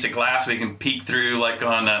up, or a piece of glass we can peek through, like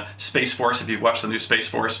on Space Force, if you've watched the new Space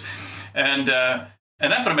Force. And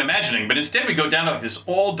that's what I'm imagining. But instead we go down to this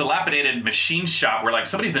old dilapidated machine shop where like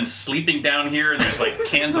somebody's been sleeping down here, and there's like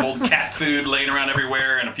cans of old cat food laying around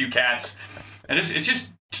everywhere and a few cats. And it's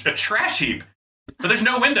just a trash heap. But there's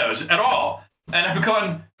no windows at all. And I'm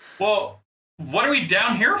going, well, what are we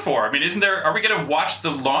down here for? I mean, are we going to watch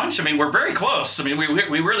the launch? I mean, we're very close. I mean, we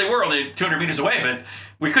really were only 200 meters away, but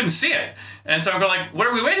we couldn't see it. And so I'm going like, what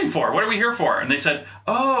are we waiting for? What are we here for? And they said,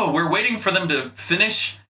 oh, we're waiting for them to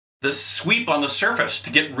finish the sweep on the surface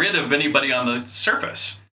to get rid of anybody on the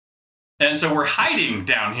surface. And so we're hiding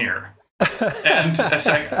down here. And it's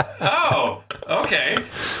like, oh, okay.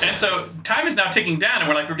 And so time is now ticking down, and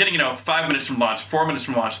we're getting, 5 minutes from launch, 4 minutes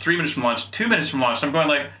from launch, 3 minutes from launch, 2 minutes from launch. And I'm going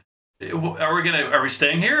like, are we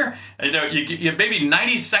staying here? You maybe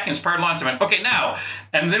 90 seconds prior to launch. I went, okay, now.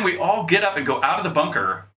 And then we all get up and go out of the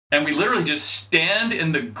bunker, and we literally just stand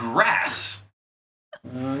in the grass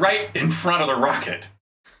right in front of the rocket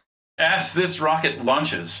as this rocket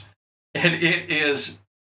launches. And it is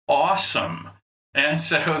awesome. And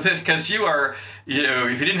so this, because you are,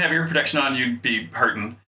 if you didn't have ear protection on, you'd be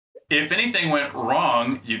hurting. If anything went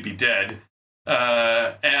wrong, you'd be dead.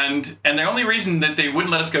 And the only reason that they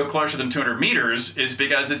wouldn't let us go closer than 200 meters is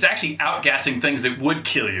because it's actually outgassing things that would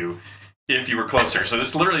kill you if you were closer. So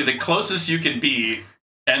it's literally the closest you can be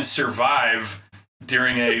and survive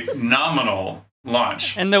during a nominal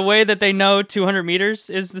launch. And the way that they know 200 meters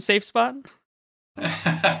is the safe spot?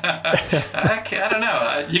 I don't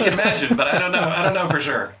know. You can imagine, but I don't know. I don't know for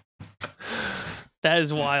sure. That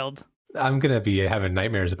is wild. I'm going to be having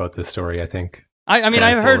nightmares about this story, I think. I mean,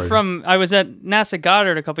 I've heard forward. I was at NASA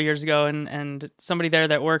Goddard a couple years ago, and somebody there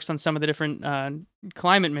that works on some of the different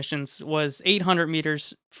climate missions was 800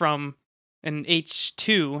 meters from an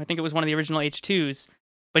H2. I think it was one of the original H2s.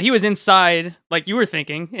 But he was inside, like you were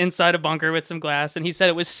thinking, inside a bunker with some glass, and he said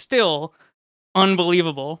it was still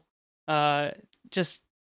unbelievable. Okay,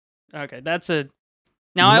 that's a...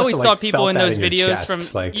 Now, I always thought people in those videos from...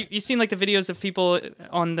 Like... You've seen like the videos of people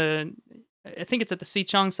on the... I think it's at the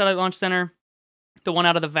Xichang Satellite Launch Center, the one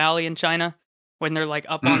out of the valley in China, when they're like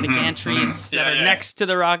up on the gantries that are next to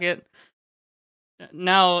the rocket.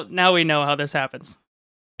 Now we know how this happens.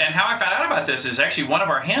 And how I found out about this is actually one of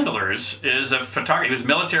our handlers is a photographer. He was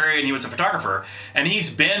military and he was a photographer. And he's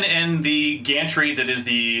been in the gantry that is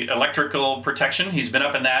the electrical protection. He's been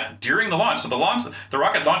up in that during the launch. So the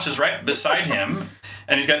rocket launches right beside him.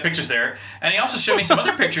 And he's got pictures there. And he also showed me some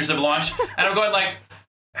other pictures of launch. And I'm going like,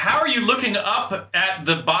 how are you looking up at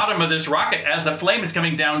the bottom of this rocket as the flame is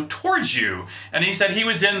coming down towards you? And he said he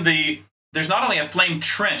was in there's not only a flame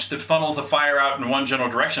trench that funnels the fire out in one general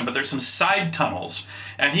direction, but there's some side tunnels.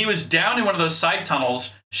 And he was down in one of those side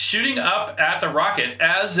tunnels shooting up at the rocket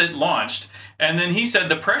as it launched. And then he said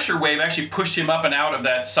the pressure wave actually pushed him up and out of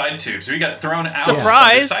that side tube. So he got thrown out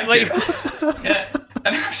Surprise! of the side tube. Yeah.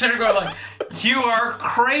 And I started going like, you are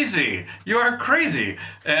crazy. You are crazy.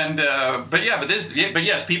 And, but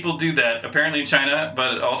yes, people do that apparently in China,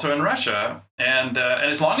 but also in Russia. And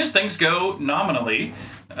as long as things go nominally,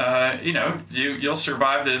 you'll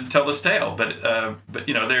survive to tell this tale. But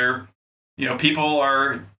people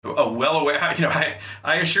are well aware.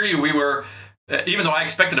 I assure you, we were. Even though I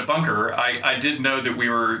expected a bunker, I did know that we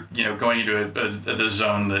were, going into the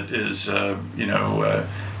zone that is, that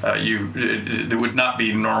would not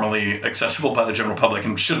be normally accessible by the general public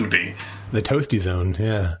and shouldn't be. The toasty zone,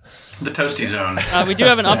 yeah. The toasty zone. We do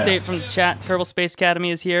have an update from the chat. Kerbal Space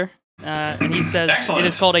Academy is here, and he says Excellent. It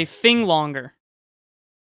is called a Finglonger.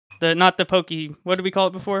 Not the pokey. What did we call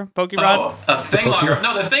it before? Pokey rod. Oh, a Thinglonger.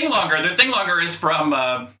 No, the Thinglonger. The Thinglonger is from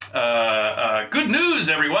Good News,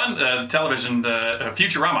 everyone. The television,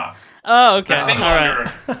 Futurama. Oh, okay. All right.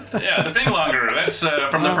 Yeah, the Thinglonger. That's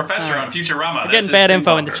from the professor on Futurama. We're getting bad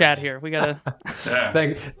info in the chat here. We gotta. Yeah.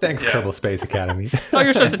 Thanks, Kerbal Space Academy. Oh,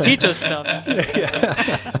 you're supposed to teach us stuff.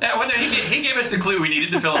 Well, no, he gave us the clue we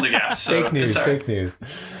needed to fill in the gaps. So fake news.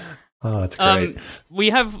 Oh, that's great.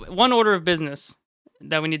 We have one order of business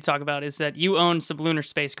that we need to talk about is that you own sublunar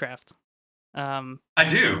spacecraft. I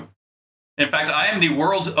do. In fact, I am the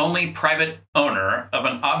world's only private owner of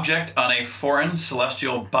an object on a foreign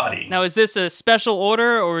celestial body. Now, is this a special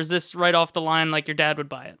order, or is this right off the line like your dad would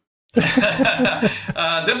buy it?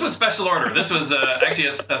 This was special order. This was actually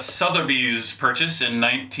a Sotheby's purchase in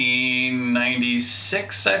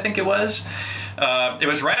 1996, I think it was. It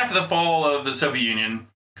was right after the fall of the Soviet Union.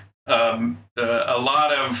 A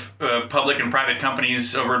lot of public and private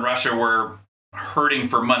companies over in Russia were hurting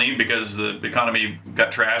for money because the economy got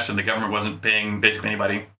trashed and the government wasn't paying basically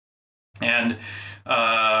anybody. And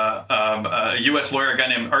a U.S. lawyer, a guy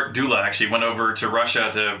named Art Dula, actually went over to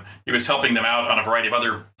Russia he was helping them out on a variety of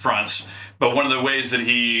other fronts. But one of the ways that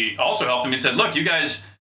he also helped them, he said, look, you guys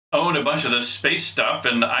own a bunch of this space stuff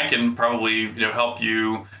and I can probably help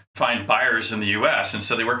you find buyers in the U.S. And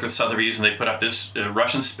so they worked with Sotheby's and they put up this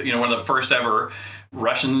Russian, one of the first ever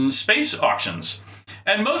Russian space auctions.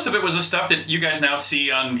 And most of it was the stuff that you guys now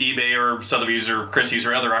see on eBay or Sotheby's or Christie's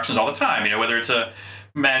or other auctions all the time. Whether it's a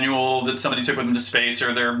manual that somebody took with them to space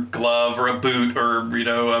or their glove or a boot or,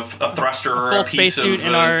 a thruster or a full piece spacesuit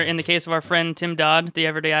of... in the case of our friend Tim Dodd, the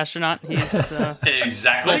everyday astronaut. He's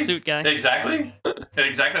exactly. full suit guy. Exactly.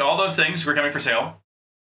 All those things were coming for sale.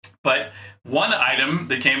 But one item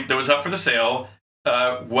that was up for the sale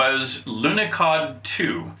was Lunokhod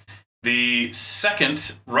 2, the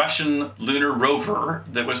second Russian lunar rover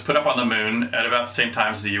that was put up on the moon at about the same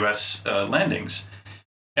time as the U.S. Landings.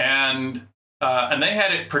 And they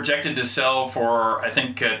had it projected to sell for, I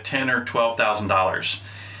think, $10,000 or $12,000.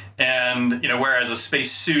 And, whereas a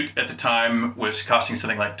space suit at the time was costing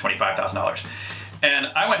something like $25,000. And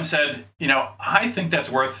I went and said, I think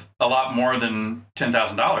that's worth a lot more than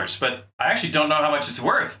 $10,000, but I actually don't know how much it's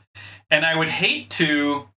worth. And I would hate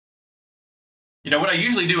to, what I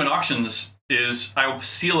usually do in auctions is I will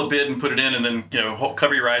seal a bid and put it in and then,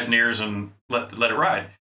 cover your eyes and ears and let it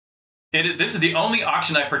ride. This is the only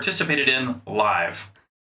auction I participated in live,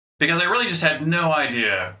 because I really just had no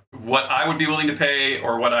idea what I would be willing to pay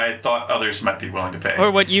or what I thought others might be willing to pay.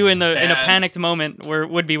 Or what you in a panicked moment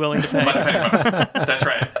would be willing to pay. That's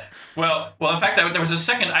right. Well, in fact, there was a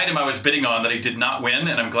second item I was bidding on that I did not win,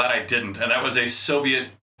 and I'm glad I didn't. And that was a Soviet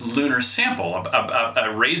lunar sample,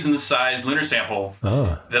 a raisin-sized lunar sample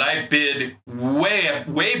that I bid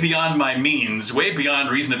way beyond my means, way beyond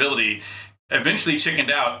reasonability. Eventually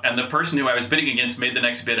chickened out, and the person who I was bidding against made the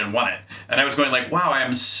next bid and won it. And I was going like, wow, I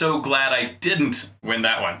am so glad I didn't win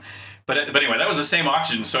that one. But anyway, that was the same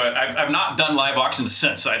auction, so I've not done live auctions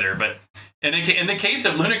since either. But in the case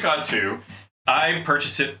of Lunokhod 2, I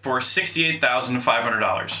purchased it for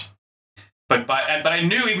 $68,500. But I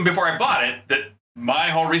knew even before I bought it that my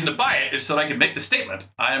whole reason to buy it is so that I could make the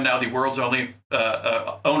statement, I am now the world's only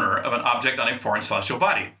owner of an object on a foreign celestial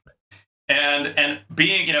body. And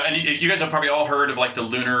being, and you guys have probably all heard of like the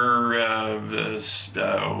lunar, I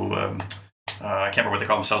can't remember what they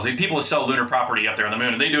call themselves. The people that sell lunar property up there on the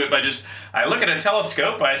moon, and they do it by I look at a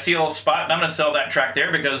telescope, I see a little spot, and I'm going to sell that tract there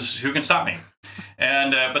because who can stop me?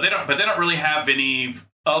 And but they don't really have any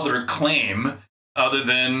other claim other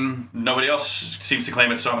than nobody else seems to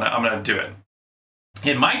claim it, so I'm going to do it.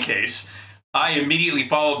 In my case, I immediately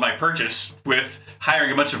followed my purchase with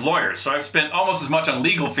hiring a bunch of lawyers. So I've spent almost as much on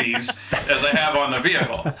legal fees as I have on the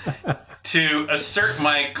vehicle to assert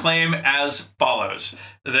my claim as follows.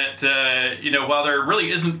 That, while there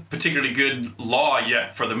really isn't particularly good law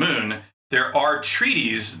yet for the moon, there are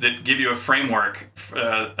treaties that give you a framework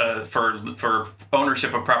for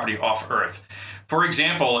ownership of property off Earth. For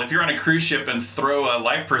example, if you're on a cruise ship and throw a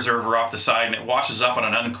life preserver off the side and it washes up on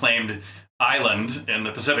an unclaimed island in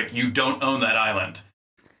the Pacific, you don't own that island.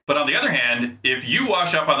 But on the other hand, if you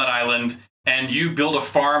wash up on that island and you build a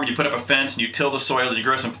farm and you put up a fence and you till the soil and you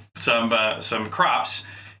grow some crops,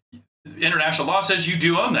 international law says you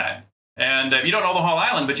do own that. And you don't own the whole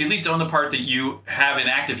island, but you at least own the part that you have in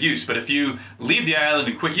active use. But if you leave the island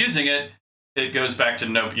and quit using it, it goes back to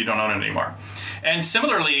nope, you don't own it anymore. And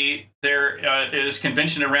similarly, there is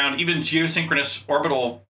convention around even geosynchronous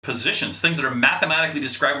orbital positions, things that are mathematically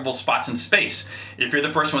describable spots in space. If you're the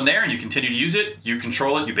first one there and you continue to use it, you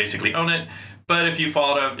control it, you basically own it. But if you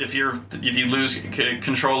lose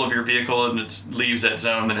control of your vehicle and it leaves that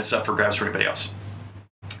zone, then it's up for grabs for anybody else.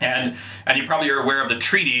 And you probably are aware of the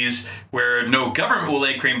treaties where no government will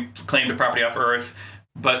lay claim to property off Earth,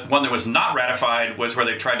 but one that was not ratified was where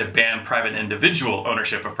they tried to ban private individual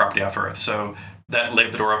ownership of property off Earth. So that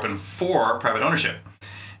left the door open for private ownership.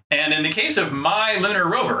 And in the case of my lunar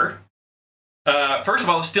rover, first of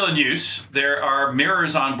all, it's still in use. There are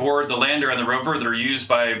mirrors on board the lander and the rover that are used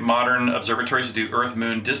by modern observatories to do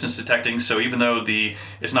Earth-Moon distance detecting. So even though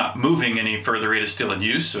it's not moving any further, it is still in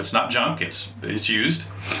use. So it's not junk. It's used.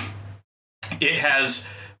 It has.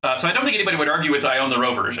 So I don't think anybody would argue with I own the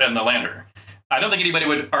rover and the lander. I don't think anybody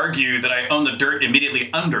would argue that I own the dirt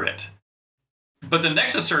immediately under it. But the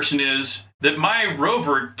next assertion is that my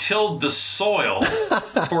rover tilled the soil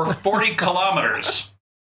for 40 kilometers.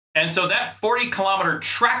 And so that 40-kilometer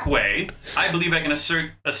trackway, I believe I can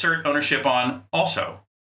assert ownership on also.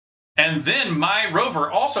 And then my rover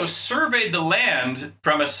also surveyed the land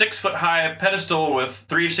from a 6-foot-high pedestal with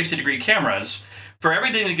 360-degree cameras for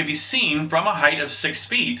everything that could be seen from a height of 6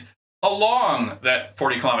 feet along that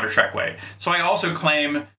 40-kilometer trackway. So I also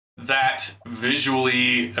claim that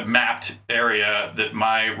visually mapped area that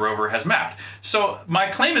my rover has mapped. So my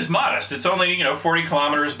claim is modest. It's only 40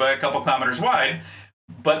 kilometers by a couple kilometers wide,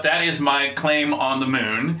 but that is my claim on the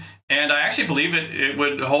moon. And I actually believe it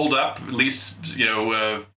would hold up at least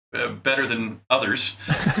better than others.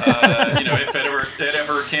 If it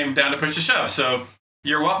ever came down to push to shove. So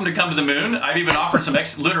you're welcome to come to the moon. I've even offered some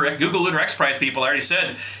Google Lunar X Prize people. I already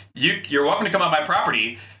said you're welcome to come on my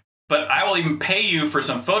property. But I will even pay you for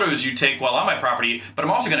some photos you take while on my property. But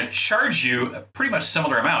I'm also going to charge you a pretty much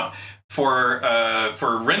similar amount for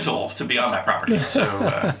rental to be on my property. So,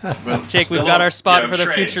 Jake, we've got our spot for the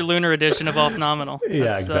future lunar edition of Off Nominal.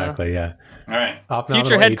 Yeah, exactly. Yeah. All right.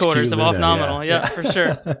 Future headquarters of Off Nominal. Yeah, for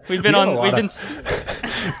sure. We have a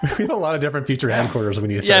lot of different future headquarters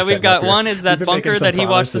when you. Yeah, we've got one is that bunker that he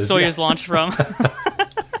watched the Soyuz launch from.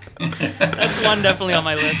 That's one definitely on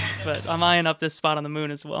my list, but I'm eyeing up this spot on the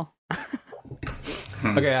moon as well.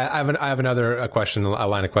 Okay, I have another question, a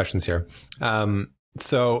line of questions here.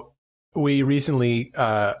 So we recently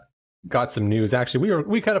got some news. Actually,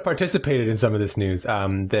 we kind of participated in some of this news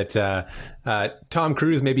that Tom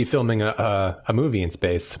Cruise may be filming a movie in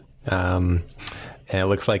space, and it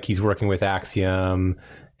looks like he's working with Axiom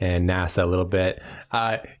and NASA a little bit.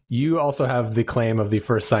 You also have the claim of the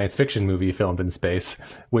first science fiction movie filmed in space,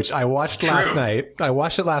 which I watched last night. I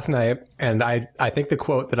watched it last night, and I think the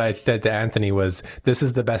quote that I said to Anthony was, "This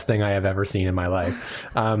is the best thing I have ever seen in my life."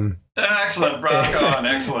 Excellent, rock on,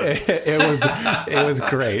 excellent. It was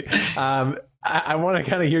great. I want to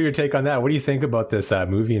kind of hear your take on that. What do you think about this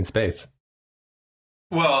movie in space?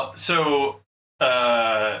 Well, so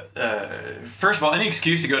first of all, any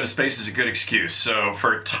excuse to go to space is a good excuse. So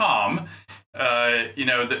for Tom,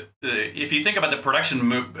 if you think about the production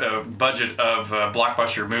budget of a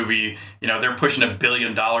blockbuster movie, they're pushing $1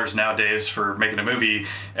 billion nowadays for making a movie,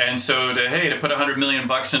 and so to put $100 million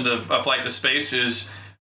into a flight to space is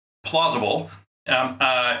plausible.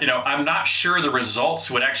 I'm not sure the results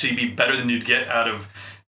would actually be better than you'd get out of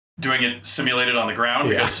doing it simulated on the ground,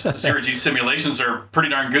 because zero-G simulations are pretty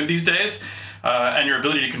darn good these days. And your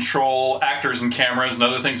ability to control actors and cameras and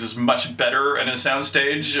other things is much better in a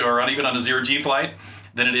soundstage or even on a zero-G flight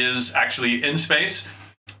than it is actually in space.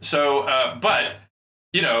 So, but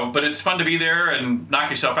it's fun to be there and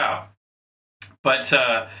knock yourself out. But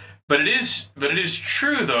it is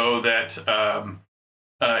true though that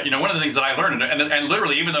one of the things that I learned, and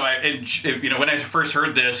literally, even though when I first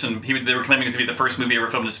heard this, and they were claiming it to be the first movie ever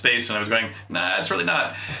filmed in space, and I was going, nah, it's really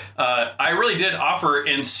not. I really did offer,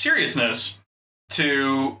 in seriousness,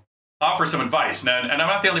 to offer some advice. Now, and I'm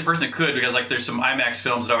not the only person that could, because there's some IMAX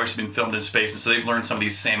films that have actually been filmed in space, and so they've learned some of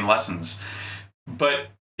these same lessons. But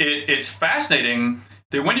it's fascinating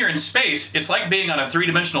that when you're in space, it's like being on a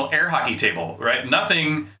three-dimensional air hockey table, right?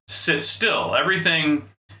 Nothing sits still. Everything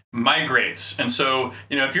migrates. And so,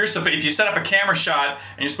 if you set up a camera shot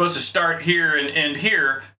and you're supposed to start here and end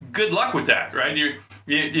here, good luck with that, right?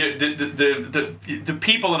 The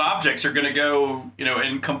people and objects are going to go,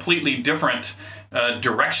 in completely different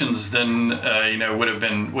directions than would have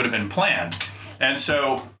been planned. And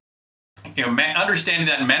so, understanding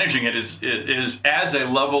that and managing it is adds a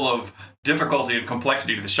level of difficulty and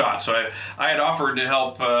complexity to the shot. So I had offered to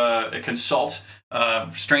help consult.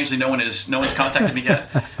 Strangely, no one's contacted me yet.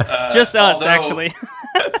 Just us, actually.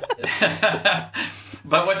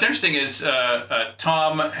 But what's interesting is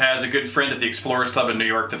Tom has a good friend at the Explorers Club in New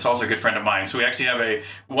York that's also a good friend of mine. So we actually have a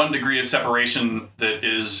 1 degree of separation that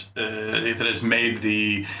has made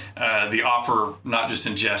the offer not just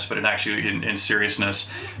in jest, but in seriousness.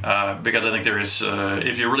 Because I think there is,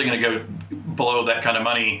 if you're really going to go below that kind of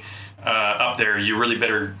money up there, you really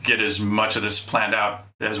better get as much of this planned out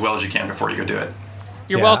as well as you can before you go do it.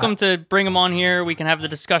 You're welcome to bring him on here. We can have the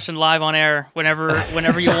discussion live on air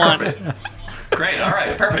whenever you want. Great. All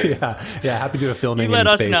right. Perfect. Yeah. Happy to do a filming in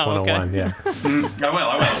Space 101. Okay? Yeah. I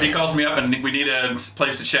will. If he calls me up and we need a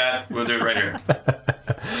place to chat, we'll do it right here.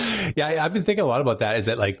 Yeah, I've been thinking a lot about that. Is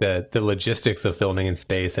that the logistics of filming in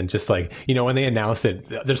space, and just when they announced it,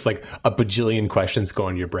 there's a bajillion questions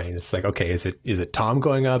going to your brain. It's okay, is it Tom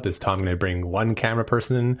going up? Is Tom going to bring one camera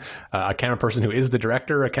person, a camera person who is the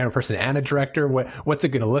director, a camera person and a director? What's it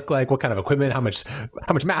going to look like? What kind of equipment? How much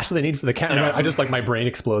mass do they need for the camera? Yeah. I just my brain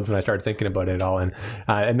explodes when I start thinking about it all, and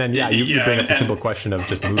then you bring up the simple question of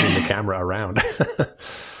just moving the camera around.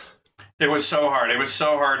 It was so hard. It was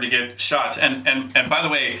so hard to get shots. And by the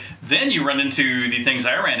way, then you run into the things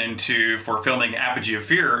I ran into for filming Apogee of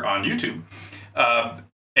Fear on YouTube.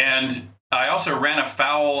 And I also ran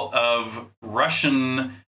afoul of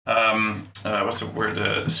Russian, what's the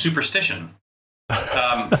word? Superstition.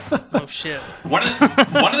 Oh shit! One of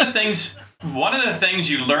the things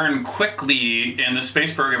you learn quickly in the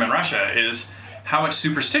space program in Russia is how much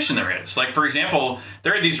superstition there is. For example,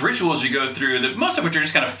 there are these rituals you go through that most of which are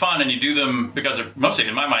just kind of fun, and you do them mostly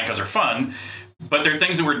in my mind because they're fun. But they're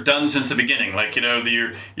things that were done since the beginning.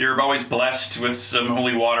 You're always blessed with some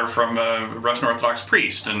holy water from a Russian Orthodox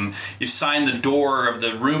priest, and you sign the door of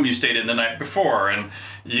the room you stayed in the night before, and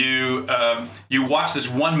you watch this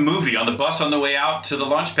one movie on the bus on the way out to the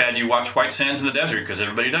launch pad. You watch White Sands in the Desert, because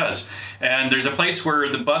everybody does. And there's a place where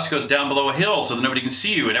the bus goes down below a hill so that nobody can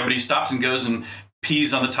see you, and everybody stops and goes and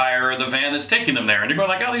pees on the tire of the van that's taking them there. And you're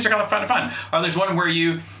going oh, these are kind of fun. Or there's one where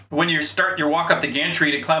when you start your walk up the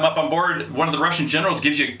gantry to climb up on board, one of the Russian generals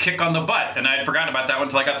gives you a kick on the butt. And I had forgotten about that one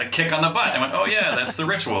until I got the kick on the butt. I went, oh yeah, that's the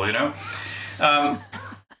ritual,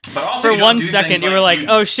 But also, for 1 second, you were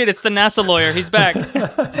oh shit, it's the NASA lawyer. He's back. The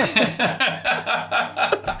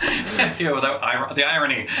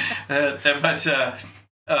irony.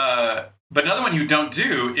 But another one you don't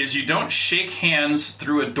do is you don't shake hands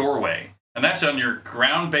through a doorway. And that's on your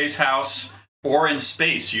ground base house or in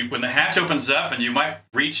space. When the hatch opens up and you might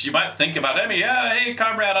think about, hey,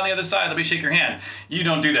 comrade on the other side, let me shake your hand. You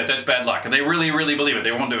don't do that. That's bad luck. And they really, really believe it.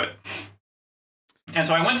 They won't do it. And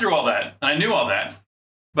so I went through all that, and I knew all that.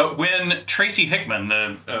 But when Tracy Hickman,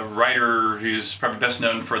 the writer who's probably best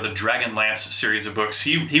known for the Dragonlance series of books,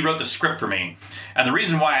 he wrote the script for me. And the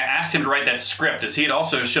reason why I asked him to write that script is he had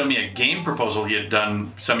also shown me a game proposal he had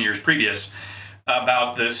done some years previous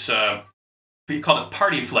about this, he called it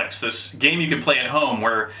Party Flicks, this game you could play at home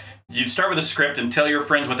where you'd start with a script and tell your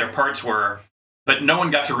friends what their parts were, but no one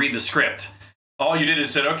got to read the script. All you did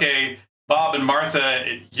is said, okay, Bob and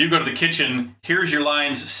Martha, you go to the kitchen, here's your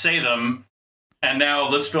lines, say them, and now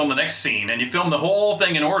let's film the next scene. And you film the whole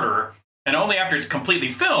thing in order, and only after it's completely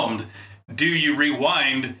filmed do you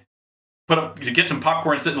rewind, you get some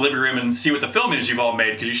popcorn, sit in the living room, and see what the film is you've all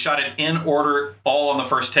made, because you shot it in order all on the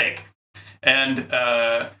first take. And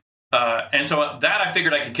so that I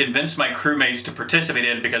figured I could convince my crewmates to participate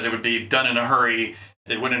in because it would be done in a hurry.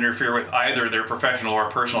 It wouldn't interfere with either their professional or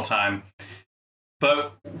personal time.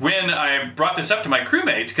 But when I brought this up to my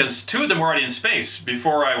crewmates, because 2 of them were already in space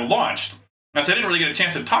before I launched, so I didn't really get a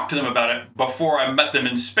chance to talk to them about it before I met them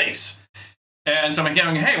in space. And so I'm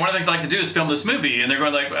going, hey, one of the things I like to do is film this movie. And they're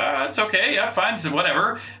going like, it's okay, yeah, fine, so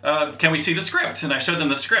whatever. Can we see the script? And I showed them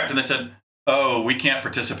the script, and they said, oh, we can't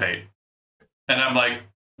participate. And I'm like,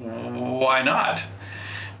 why not?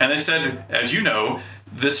 And they said, as you know,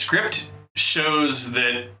 the script shows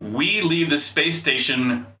that we leave the space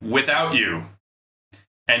station without you,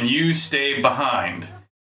 and you stay behind.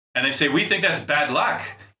 And they say, we think that's bad luck,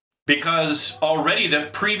 because already the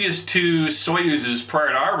previous 2 Soyuzes prior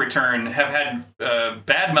to our return have had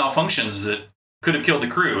bad malfunctions that could have killed the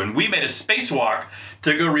crew. And we made a spacewalk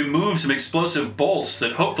to go remove some explosive bolts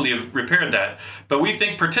that hopefully have repaired that. But we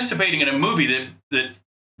think participating in a movie that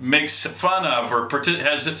makes fun of or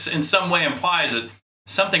has in some way implies that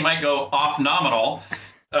something might go off nominal,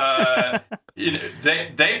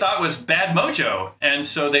 they thought was bad mojo, and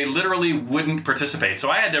so they literally wouldn't participate. So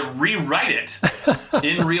I had to rewrite it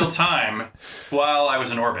in real time while I was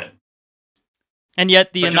in orbit. And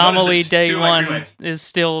yet the Anomaly Day 1 is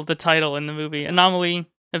still the title in the movie. Anomaly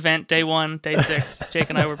Event Day 1, Day 6. Jake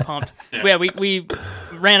and I were pumped. Yeah, we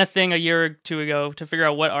ran a thing a year or 2 ago to figure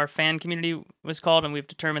out what our fan community was called, and we've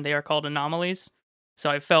determined they are called anomalies.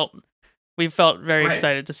 So we felt very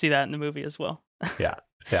excited to see that in the movie as well. Yeah.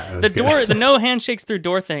 The no handshakes through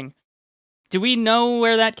door thing. Do we know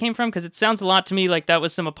where that came from? Because it sounds a lot to me like that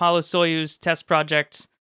was some Apollo-Soyuz test project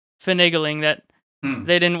finagling that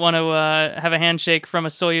they didn't want to have a handshake from a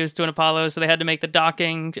Soyuz to an Apollo, so they had to make the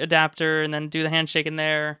docking adapter and then do the handshake in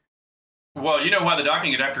there. Well, you know why the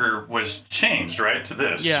docking adapter was changed, right, to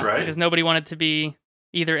this, right? Because nobody wanted to be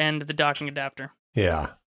either end of the docking adapter. Yeah.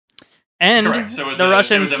 And so the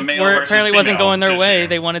Russians apparently wasn't going their way.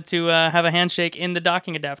 They wanted to have a handshake in the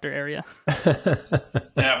docking adapter area.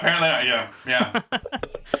 Yeah, apparently not. Yeah.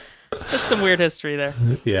 That's some weird history there.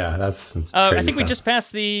 Yeah, that's I think we just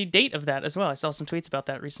passed the date of that as well. I saw some tweets about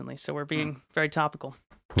that recently, so we're being very topical.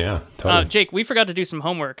 Yeah, totally. Jake, we forgot to do some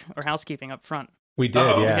homework or housekeeping up front. We did,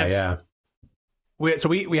 yeah. We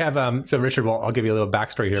have so Richard, well, I'll give you a little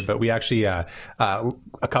backstory here, but we actually a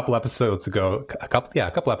couple episodes ago,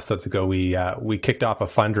 we kicked off a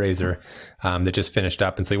fundraiser that just finished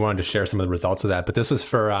up, and so we wanted to share some of the results of that. But this was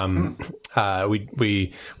for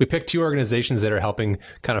we picked 2 organizations that are helping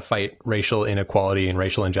kind of fight racial inequality and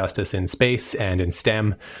racial injustice in space and in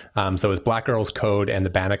STEM. So it was Black Girls Code and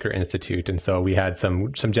the Banneker Institute, and so we had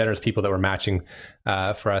some generous people that were matching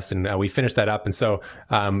for us, and we finished that up, and so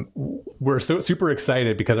we're so super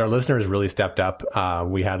excited because our listeners really stepped up.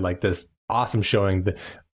 We had like this awesome showing.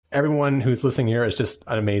 Everyone who's listening here is just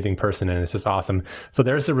an amazing person, and it's just awesome. So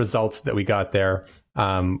there's the results that we got there.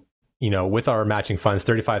 With our matching funds,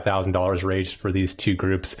 $35,000 raised for these 2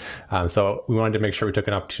 groups. So we wanted to make sure we took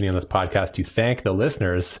an opportunity on this podcast to thank the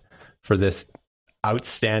listeners for this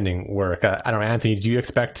outstanding work. I don't know, Anthony, did you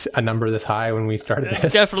expect a number this high when we started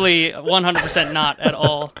this? Definitely 100% not at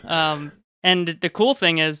all. And the cool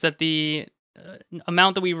thing is that the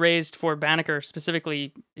amount that we raised for Banneker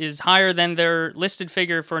specifically is higher than their listed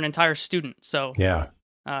figure for an entire student. So yeah,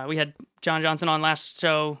 we had John Johnson on last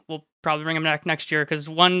show. We'll probably bring him back next year because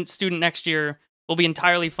one student next year will be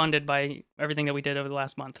entirely funded by everything that we did over the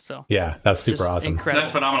last month. So yeah, that's super awesome. Incredible.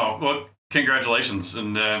 That's phenomenal. Well, congratulations.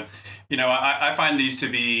 And, I find these to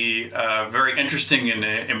be very interesting and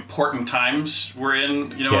important times we're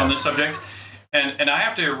in, on this subject. and I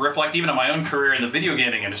have to reflect even on my own career in the video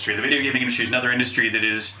gaming industry. The video gaming industry is another industry that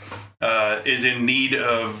is in need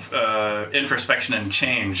of introspection and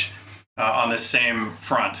change on this same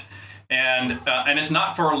front. And it's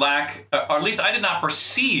not for lack, or at least I did not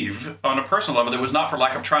perceive on a personal level that it was not for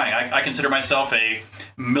lack of trying. I consider myself a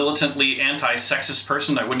militantly anti-sexist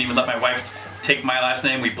person. I wouldn't even let my wife take my last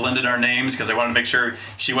name. We blended our names because I wanted to make sure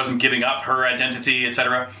she wasn't giving up her identity,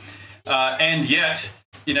 etc. And yet,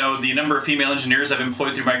 you know, the number of female engineers I've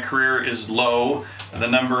employed through my career is low. The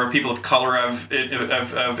number of people of color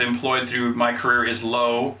I've employed through my career is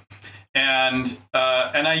low. And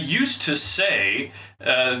I used to say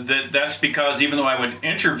that's because even though I would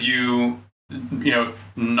interview, you know,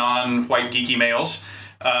 non-white geeky males,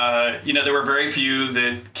 you know, there were very few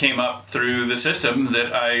that came up through the system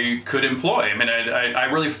that I could employ. I mean, I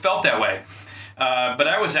really felt that way. But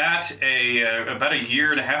I was at about a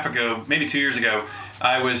year and a half ago, maybe 2 years ago,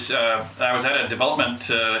 I was at a development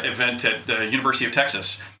event at the University of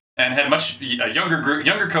Texas, and had a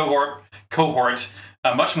younger cohort,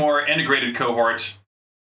 a much more integrated cohort,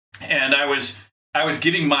 and I was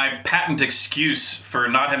giving my patent excuse for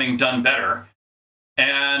not having done better,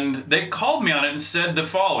 and they called me on it and said the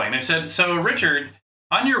following. They said, "So Richard,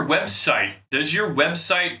 on your website, does your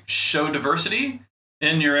website show diversity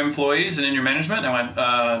in your employees and in your management?" And I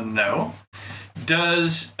went, no.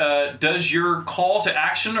 Does your call to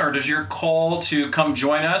action, or does your call to come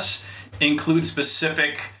join us, include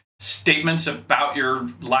specific statements about your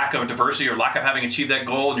lack of diversity or lack of having achieved that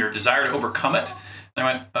goal and your desire to overcome it? And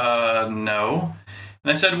I went, no.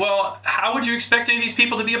 And I said, well, how would you expect any of these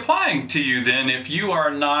people to be applying to you then if you are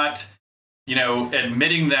not, you know,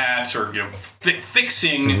 admitting that, or, you know,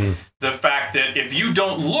 fixing the fact that if you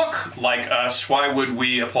don't look like us, why would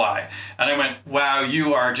we apply? And I went, wow,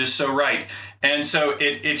 you are just so right. And so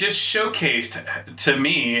it just showcased to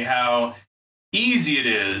me how easy it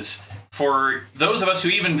is for those of us who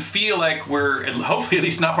even feel like we're hopefully at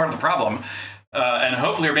least not part of the problem, and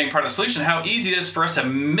hopefully are being part of the solution, how easy it is for us to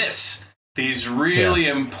miss these really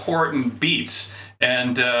important beats.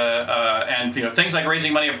 And you know, things like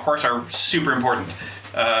raising money, of course, are super important.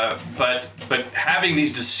 But having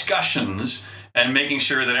these discussions and making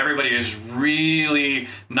sure that everybody is really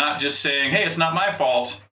not just saying, "Hey, it's not my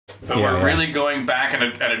fault," but we're really going back and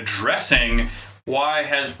addressing why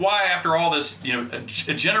after all this, you know,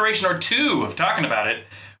 a generation or two of talking about it,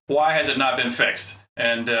 why has it not been fixed?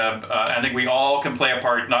 And I think we all can play a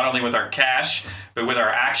part, not only with our cash, but with our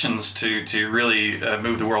actions to really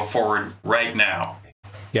move the world forward right now.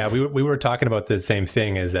 Yeah, we were talking about the same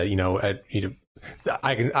thing, is that, you know,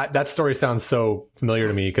 that story sounds so familiar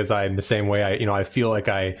to me, because I'm the same way. I feel like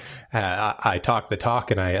I talk the talk,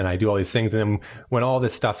 and I do all these things. And then when all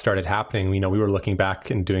this stuff started happening, you know, we were looking back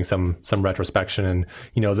and doing some retrospection, and,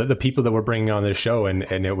 you know, the people that we're bringing on this show, and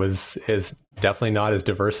it is definitely not as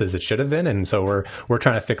diverse as it should have been. And so we're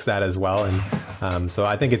trying to fix that as well. And so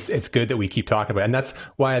I think it's good that we keep talking about it. And that's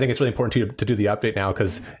why I think it's really important to do the update now,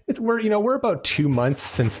 because we're about 2 months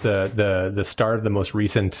since the start of the most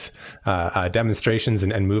recent demonstrations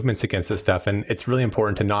and movements against this stuff. And it's really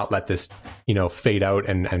important to not let this, you know, fade out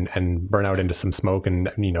and burn out into some smoke,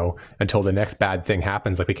 and, you know, until the next bad thing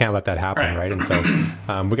happens. Like, we can't let that happen, right? And so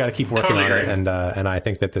we got to keep working on it. And I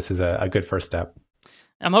think that this is a good first step.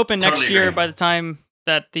 I'm hoping next year, by the time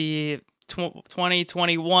that the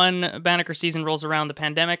 2021 Banneker season rolls around, the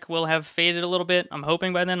pandemic will have faded a little bit. I'm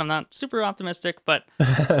hoping by then. I'm not super optimistic, but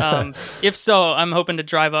if so, I'm hoping to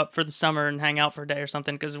drive up for the summer and hang out for a day or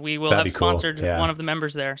something, because we will have sponsored one of the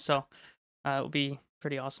members there. So it will be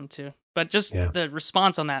pretty awesome too. But just the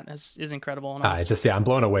response on that is incredible. And I'm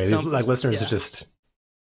blown away. These listeners are just,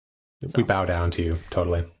 we bow down to you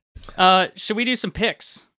totally. Should we do some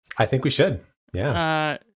picks? I think we should.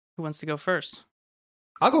 Yeah. Who wants to go first?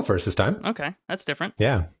 I'll go first this time. Okay, that's different.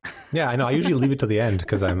 Yeah, I know. I usually leave it to the end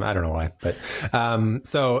because I don't know why. But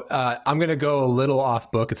so I'm going to go a little off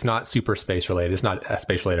book. It's not super space related. It's not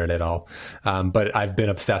space related at all. But I've been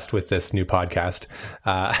obsessed with this new podcast.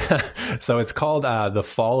 So it's called the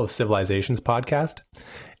Fall of Civilizations podcast.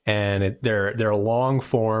 And they're long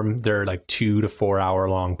form. They're like 2 to 4 hour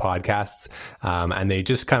long podcasts, and they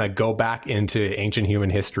just kind of go back into ancient human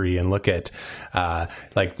history and look at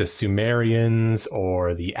like the Sumerians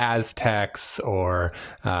or the Aztecs or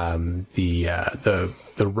the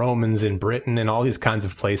Romans in Britain and all these kinds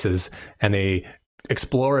of places, and they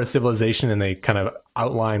explore a civilization and they kind of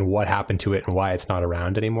outline what happened to it and why it's not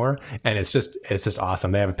around anymore. And it's just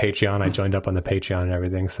awesome. They have a Patreon. I joined up on the Patreon and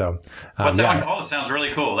everything. So what's that one called? It sounds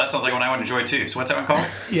really cool. That sounds like one I would enjoy too. So what's that one called?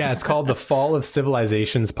 Yeah, it's called the Fall of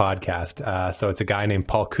Civilizations podcast. So it's a guy named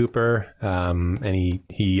Paul Cooper, and he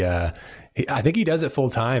I think he does it full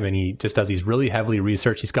time, and he just does these really heavily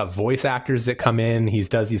researched. He's got voice actors that come in. He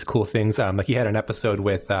does these cool things. Like he had an episode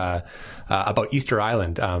with about Easter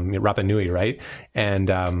Island, Rapa Nui, right?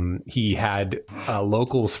 And he had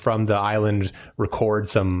locals from the island record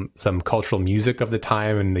some cultural music of the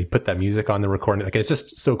time, and they put that music on the recording. Like it's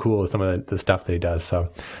just so cool, some of the stuff that he does.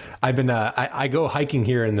 So I've been I go hiking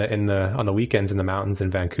here on the weekends in the mountains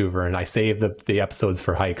in Vancouver, and I save the episodes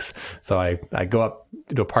for hikes. So I go up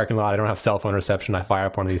to a parking lot. I don't have cell phone reception. I fire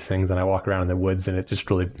up one of these things and I walk around in the woods, and it just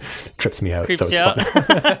really trips me out. Creeps so it's you out.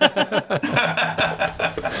 fun.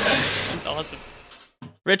 That's awesome.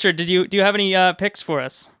 Richard, do you have any picks for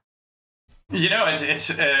us?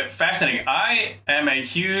 It's fascinating. I am a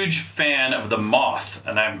huge fan of The Moth,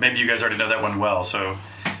 and maybe you guys already know that one well. So,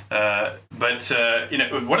 but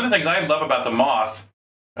one of the things I love about The Moth,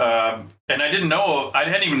 and I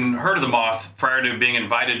hadn't even heard of The Moth prior to being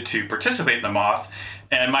invited to participate in The Moth.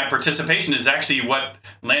 And my participation is actually what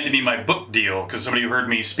landed me my book deal, because somebody who heard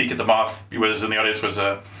me speak at The Moth was in the audience was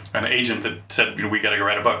an agent that said, we got to go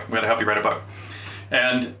write a book. We got to help you write a book.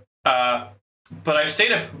 And but I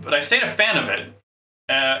stayed a fan of it,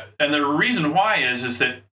 and the reason why is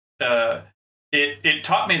that it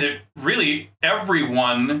taught me that really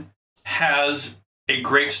everyone has a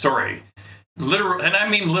great story, and I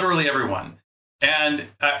mean literally everyone. And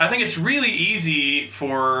I think it's really easy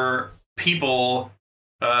for people,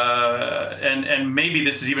 and maybe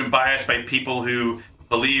this is even biased by people who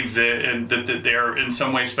believe that they're in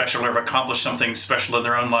some way special or have accomplished something special in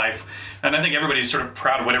their own life. And I think everybody's sort of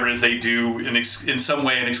proud of whatever it is they do in some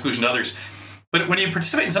way in exclusion to others. But when you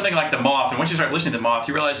participate in something like The Moth, and once you start listening to The Moth,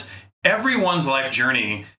 you realize everyone's life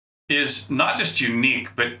journey is not just unique,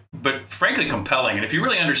 but frankly compelling. And if you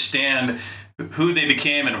really understand who they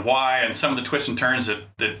became and why, and some of the twists and turns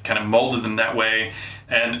that kind of molded them that way,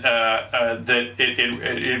 and that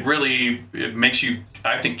it really makes you,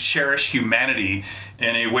 I think, cherish humanity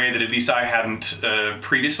in a way that at least I hadn't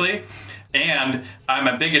previously. And I'm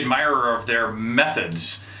a big admirer of their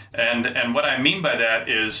methods. And what I mean by that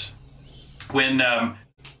is when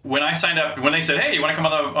I signed up, when they said, "Hey, you want to come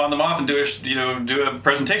on the Moth and do a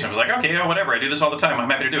presentation?" I was like, "Okay, yeah, whatever. I do this all the time. I'm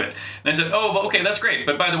happy to do it." And they said, "Oh, well, okay, that's great.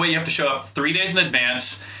 But by the way, you have to show up 3 days in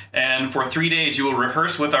advance, and for 3 days you will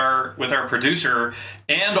rehearse with our producer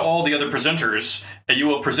and all the other presenters, and you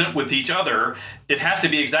will present with each other. It has to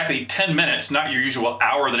be exactly 10 minutes, not your usual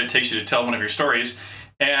hour that it takes you to tell one of your stories.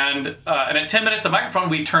 And at 10 minutes, the microphone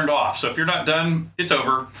will be turned off. So if you're not done, it's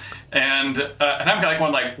over." And I'm kind of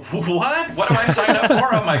going like, what? What do I sign up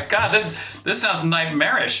for? Oh my God, this sounds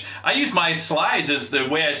nightmarish. I use my slides as the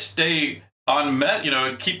way I stay on,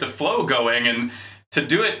 keep the flow going, and to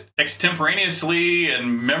do it extemporaneously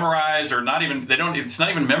and memorize, or not even, it's not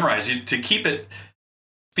even memorized. To keep it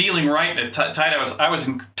feeling right and tight, I was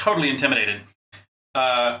totally intimidated.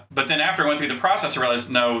 But then after I went through the process, I realized,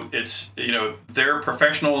 no, it's, they're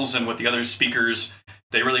professionals, and with the other speakers,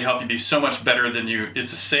 they really help you be so much better than you.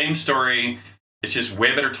 It's the same story. It's just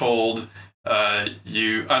way better told.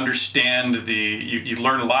 You understand you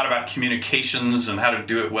learn a lot about communications and how to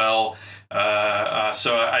do it well.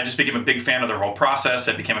 So I just became a big fan of their whole process.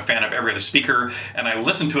 I became a fan of every other speaker, and I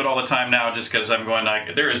listen to it all the time now, just because I'm going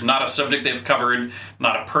like, there is not a subject they've covered,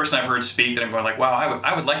 not a person I've heard speak that I'm going like, wow,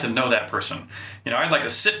 I would like to know that person. I'd like to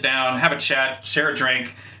sit down, have a chat, share a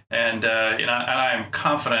drink, and and I'm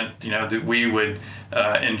confident that we would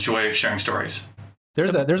enjoy sharing stories.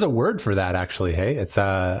 There's a word for that, actually. Hey, it's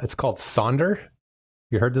called Sonder.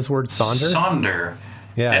 You heard this word, Sonder? Sonder.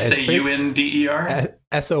 Yeah, Saunder.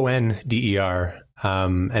 Sonder.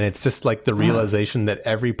 And it's just like the realization that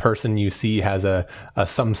every person you see has a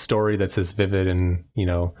some story that's as vivid and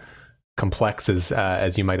complex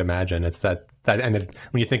as you might imagine. It's that and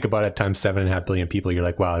when you think about it, times 7.5 billion people, you're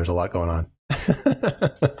like, wow, there's a lot going on.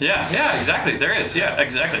 Yeah, exactly. There is. Yeah,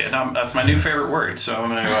 exactly. And that's my new favorite word, so I'm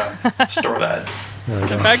going to store that.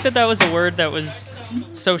 The fact that was a word that was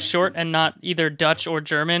so short and not either Dutch or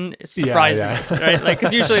German surprised me, right? Like,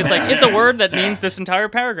 because usually it's like, it's a word that means this entire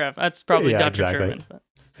paragraph. That's probably Dutch or German. But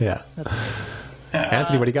yeah. That's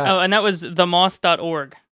Anthony, what do you got? Oh, and that was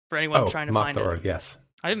themoth.org for anyone trying to find it. Moth.org, yes.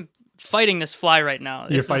 I'm fighting this fly right now.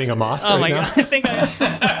 You're fighting a moth Oh right my now? God. I think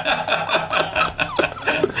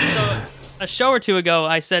So a show or two ago,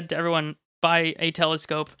 I said to everyone, buy a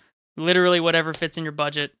telescope, literally whatever fits in your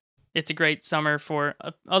budget. It's a great summer for,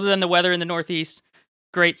 other than the weather in the Northeast,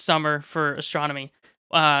 great summer for astronomy.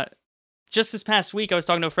 Just this past week, I was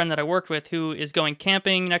talking to a friend that I worked with who is going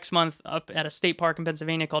camping next month up at a state park in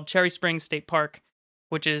Pennsylvania called Cherry Springs State Park,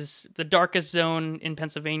 which is the darkest zone in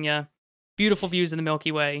Pennsylvania. Beautiful views of the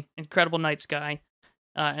Milky Way, incredible night sky.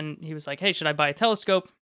 And he was like, hey, should I buy a telescope?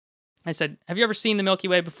 I said, "Have you ever seen the Milky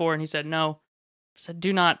Way before?" And he said, "No." I said,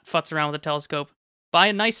 "Do not futz around with a telescope. Buy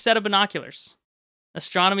a nice set of binoculars.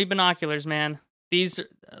 Astronomy binoculars, man. These,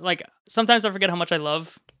 like, sometimes I forget how much I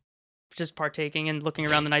love just partaking and looking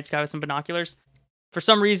around the night sky with some binoculars. For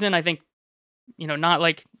some reason, I think, not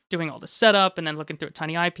like doing all the setup and then looking through a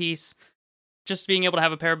tiny eyepiece. Just being able to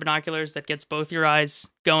have a pair of binoculars that gets both your eyes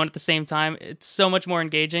going at the same time, it's so much more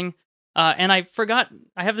engaging. And I forgot,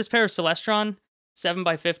 I have this pair of Celestron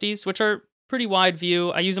 7x50s, which are pretty wide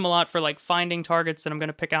view. I use them a lot for like finding targets that I'm going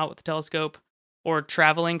to pick out with the telescope or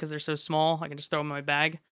traveling because they're so small. I can just throw them in my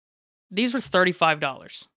bag. These were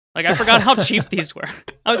 $35. Like, I forgot how cheap these were.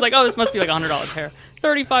 I was like, oh, this must be like a $100 pair.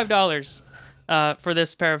 $35 for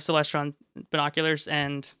this pair of Celestron binoculars,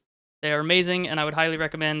 and they are amazing, and I would highly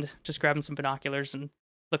recommend just grabbing some binoculars and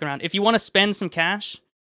looking around. If you want to spend some cash,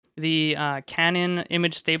 the Canon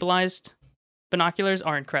image stabilized binoculars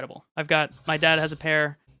are incredible. My dad has a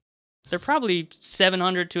pair. They're probably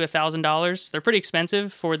 $700 to $1,000. They're pretty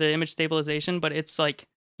expensive for the image stabilization, but it's like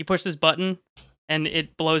you push this button and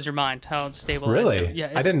it blows your mind how stable it is. Really?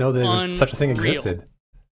 Yeah, I didn't know that such a thing unreal. existed.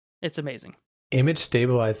 It's amazing. Image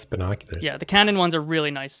stabilized binoculars. Yeah, the Canon ones are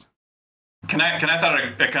really nice. Can I thought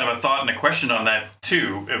a kind of a thought and a question on that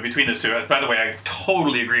too, between those two? By the way, I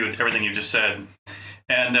totally agree with everything you just said.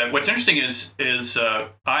 And what's interesting is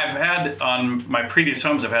I've had on my previous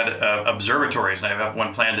homes, I've had observatories, and I have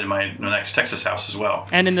one planned in my next Texas house as well.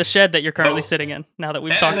 And in the shed that you're currently sitting in, now that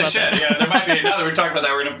we've talked about that. And in the shed, yeah, there might be. Now that we're talking about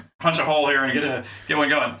that, we're going to punch a hole here and get one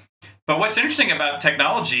going. But what's interesting about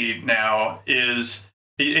technology now is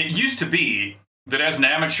it used to be that as an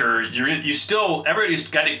amateur, everybody's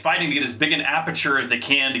fighting to get as big an aperture as they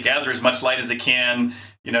can, to gather as much light as they can,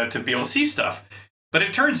 to be able to see stuff. But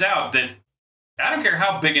it turns out that I don't care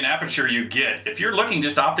how big an aperture you get, if you're looking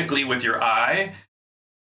just optically with your eye,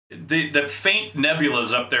 the faint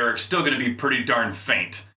nebulas up there are still going to be pretty darn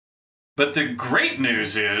faint. But the great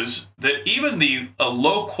news is that even a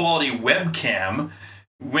low-quality webcam,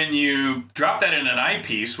 when you drop that in an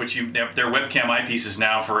eyepiece, which their webcam eyepieces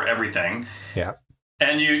now for everything, yeah,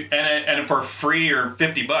 and for free or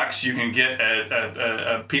 $50, you can get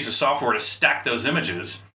a piece of software to stack those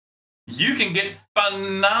images. You can get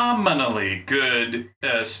phenomenally good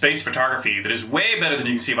space photography that is way better than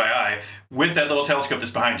you can see by eye with that little telescope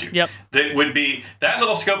that's behind you. Yep. That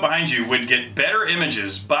little scope behind you would get better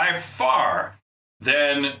images by far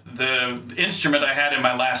than the instrument I had in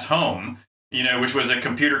my last home, which was a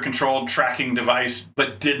computer-controlled tracking device,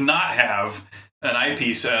 but did not have an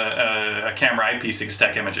eyepiece, a camera eyepiece that could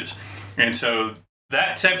stack images. And so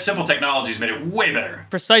that simple technology has made it way better.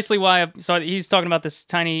 Precisely why. So he's talking about this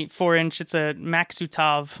tiny 4-inch. It's a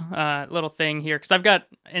Maksutov little thing here, because I've got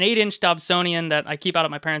an 8-inch Dobsonian that I keep out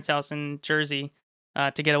at my parents' house in Jersey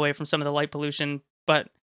to get away from some of the light pollution. But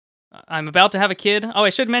I'm about to have a kid. Oh, I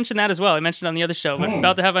should mention that as well. I mentioned it on the other show, but I'm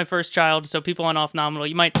about to have my first child. So people on Off Nominal,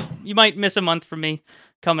 you might miss a month from me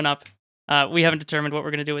coming up. We haven't determined what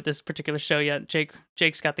we're going to do with this particular show yet.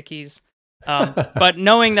 Jake's got the keys. But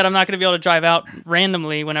knowing that I'm not going to be able to drive out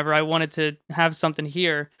randomly whenever I wanted to have something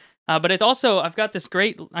here. But it also, I've got this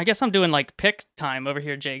great, I guess I'm doing like pick time over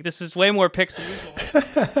here, Jake. This is way more picks than usual.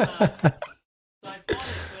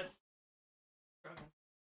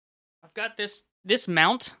 I've got this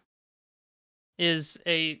mount is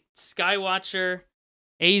a Skywatcher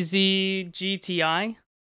AZ GTI.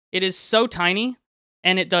 It is so tiny,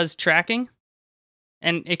 and it does tracking.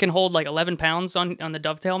 And it can hold like 11 pounds on the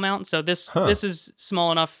dovetail mount. So this is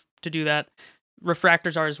small enough to do that.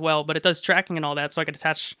 Refractors are as well, but it does tracking and all that. So I could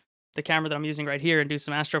attach the camera that I'm using right here and do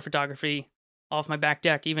some astrophotography off my back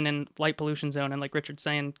deck, even in light pollution zone. And like Richard's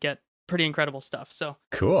saying, get pretty incredible stuff. So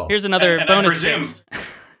cool. Here's another bonus pick.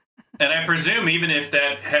 And I presume even if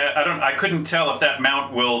that, I couldn't tell if that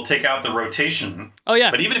mount will take out the rotation. Oh yeah.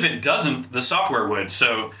 But even if it doesn't, the software would.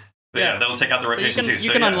 So yeah, that'll take out the rotation too.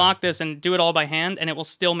 You can unlock this and do it all by hand, and it will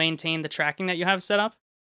still maintain the tracking that you have set up.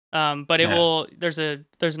 But it will. There's an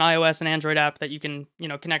iOS and Android app that you can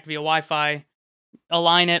connect via Wi-Fi,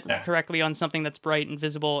 align it correctly on something that's bright and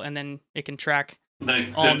visible, and then it can track.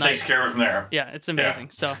 That takes care of it from there. Yeah, it's amazing.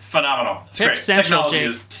 Yeah, so it's phenomenal. It's Pick great. Central, Technology Jake.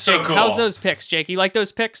 is so Jake, cool. How's those picks, Jake? You like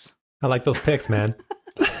those picks? I like those picks, man.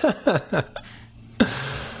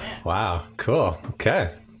 Wow, cool. Okay.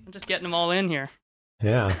 I'm just getting them all in here.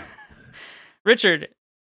 Yeah. Richard,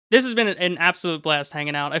 this has been an absolute blast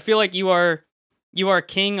hanging out. I feel like you are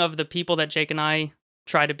king of the people that Jake and I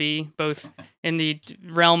try to be, both in the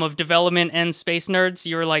realm of development and space nerds.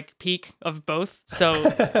 You're like peak of both. So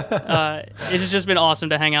it's just been awesome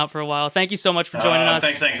to hang out for a while. Thank you so much for joining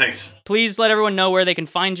us. Thanks. Please let everyone know where they can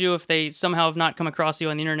find you if they somehow have not come across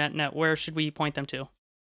you on the internet. Where should we point them to?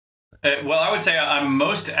 Well, I would say I'm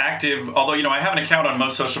most active, although, I have an account on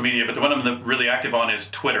most social media, but the one I'm really active on is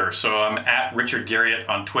Twitter. So I'm at Richard Garriott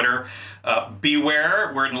on Twitter.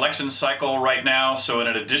 Beware, we're in election cycle right now. So in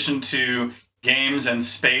addition to games and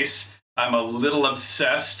space, I'm a little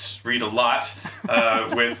obsessed, read a lot,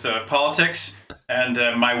 with politics. And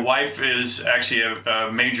my wife is actually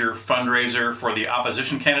a major fundraiser for the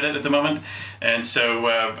opposition candidate at the moment, and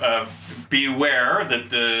so beware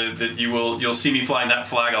that you'll see me flying that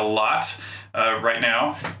flag a lot right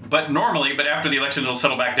now. But after the election, it'll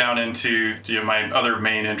settle back down into my other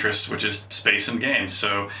main interests, which is space and games.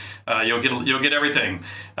 So you'll get everything,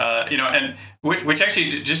 and which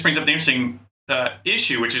actually just brings up the interesting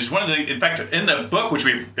issue, which is one of the, in fact, in the book which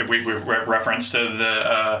we've referenced,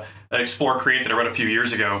 the Explore Create that I wrote a few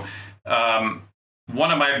years ago,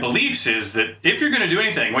 one of my beliefs is that if you're going to do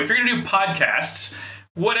anything, if you're going to do podcasts,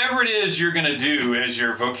 whatever it is you're going to do as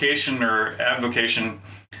your vocation or avocation,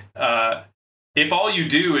 if all you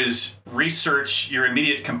do is research your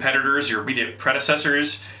immediate competitors, your immediate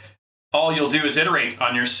predecessors, all you'll do is iterate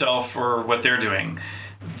on yourself or what they're doing.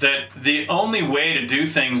 That the only way to do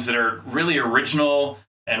things that are really original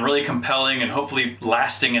and really compelling and hopefully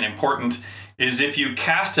lasting and important is if you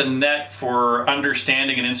cast a net for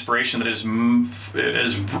understanding and inspiration that is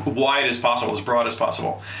as wide as possible, as broad as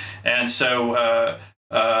possible. And so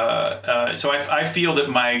I feel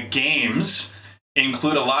that my games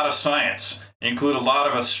include a lot of science, include a lot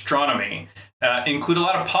of astronomy, include a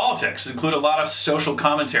lot of politics, include a lot of social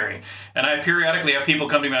commentary. And I periodically have people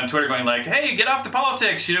come to me on Twitter going like, hey, get off the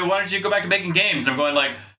politics, why don't you go back to making games? And I'm going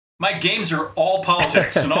like, my games are all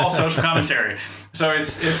politics and all social commentary. So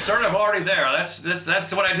it's sort of already there.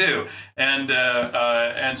 That's what I do.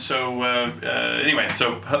 And so anyway,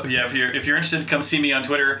 so yeah, if you're interested, come see me on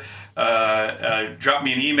Twitter. Drop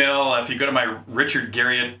me an email. If you go to my Richard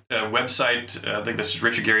Garriott website, I think this is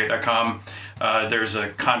richardgarriott.com. There's a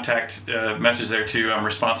contact message there too. I'm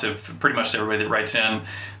responsive pretty much to everybody that writes in.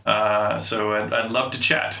 So I'd love to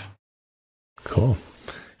chat. Cool.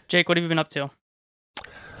 Jake, what have you been up to?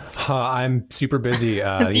 I'm super busy.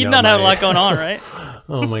 You've not had a lot going on, right?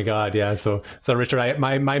 Oh my God, yeah. So Richard,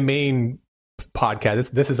 my main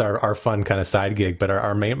podcast. This is our fun kind of side gig, but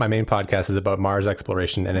my main podcast is about Mars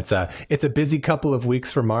exploration, and it's a busy couple of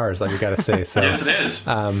weeks for Mars, like we got to say. So yes, it is.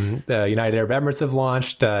 The United Arab Emirates have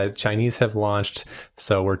launched, Chinese have launched,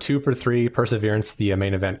 so we're 2 for 3. Perseverance, the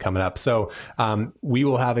main event coming up. So we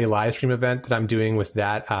will have a live stream event that I'm doing with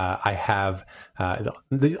that. I have.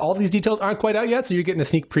 All these details aren't quite out yet, so you're getting a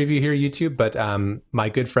sneak preview here, YouTube. But my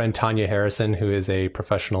good friend Tanya Harrison, who is a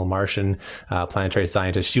professional Martian planetary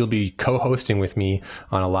scientist, she'll be co-hosting with me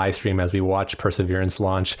on a live stream as we watch Perseverance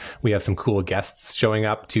launch. We have some cool guests showing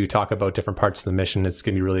up to talk about different parts of the mission. It's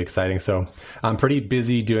going to be really exciting. So I'm pretty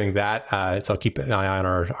busy doing that. So I'll keep an eye on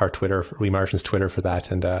our Twitter, We Martians Twitter, for that,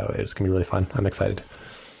 and it's going to be really fun. I'm excited.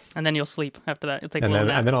 And then you'll sleep after that. You'll take and a little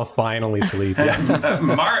then, nap. and then I'll finally sleep. Yeah.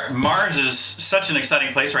 Mars is such an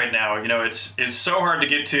exciting place right now. It's so hard to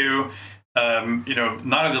get to.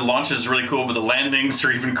 Not only the launch is really cool, but the landings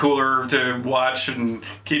are even cooler to watch and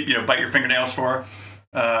keep, bite your fingernails for.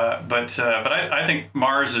 But I think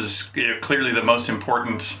Mars is clearly the most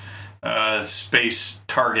important space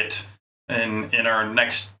target in our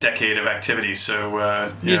next decade of activity.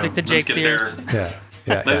 So music to Jake Sears. Yeah.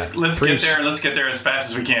 Yeah, let's get there, and let's get there as fast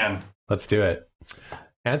as we can. Let's do it.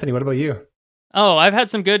 Anthony, what about you? Oh, I've had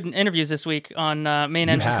some good interviews this week on Main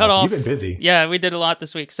Engine Cutoff. You've been busy. Yeah, we did a lot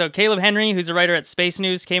this week. So Caleb Henry, who's a writer at Space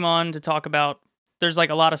News, came on to talk about, there's like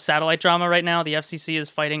a lot of satellite drama right now. The FCC is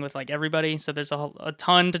fighting with like everybody, so there's a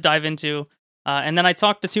ton to dive into. And then I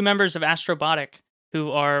talked to 2 members of Astrobotic, who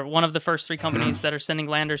are one of the first 3 companies that are sending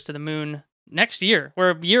landers to the moon next year.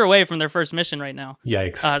 We're a year away from their first mission right now.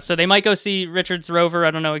 Yikes. So they might go see Richard's rover.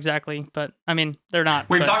 I don't know exactly, but I mean, they're not.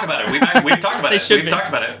 We've talked about it. We've talked about it. We've talked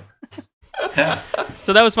about it. Yeah.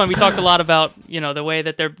 So that was fun. We talked a lot about, the way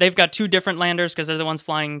that they've got 2 different landers because they're the ones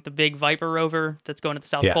flying the big Viper rover that's going to the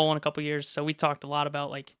South Pole in a couple years. So we talked a lot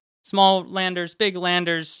about like small landers, big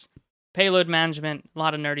landers, payload management, a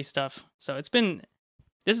lot of nerdy stuff. So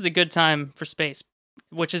this is a good time for space,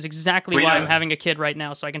 which is exactly why I'm having a kid right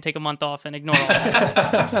now, so I can take a month off and ignore all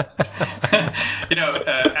that.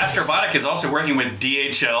 Astrobotic is also working with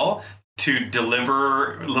DHL to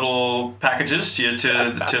deliver little packages to the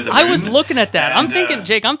moon. I was looking at that. And, I'm thinking,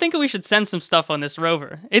 Jake, we should send some stuff on this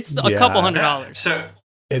rover. It's a couple $100. So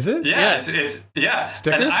is it? Yeah, it's yeah.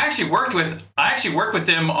 Stickers? And I actually worked with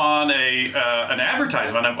them on an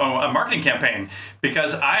advertisement, a marketing campaign,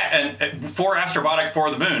 because for Astrobotic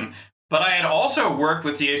for the moon. But I had also worked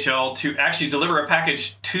with DHL to actually deliver a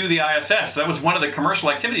package to the ISS. That was one of the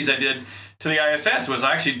commercial activities I did to the ISS was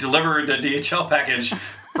I actually delivered a DHL package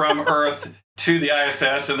from Earth to the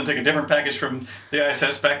ISS, and then took a different package from the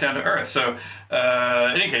ISS back down to Earth. So,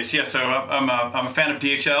 in any case, yeah. So I'm a fan of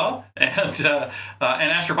DHL and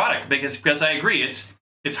Astrobotic because I agree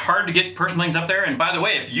it's hard to get personal things up there. And by the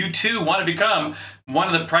way, if you too want to become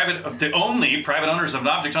one of the only private owners of an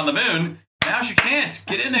object on the moon, now's your chance.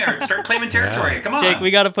 Get in there and start claiming territory. Come on, Jake.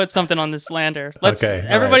 We got to put something on this lander. Okay,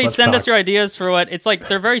 Everybody let's send us talk. your ideas for what it's like.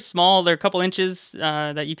 They're very small. They're a couple inches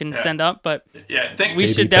that you can send up, but yeah, we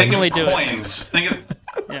should definitely do it. Coins. Think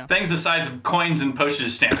of things the size of coins and postage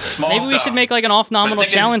stamps. Small Maybe stuff. we should make like an off-nominal But think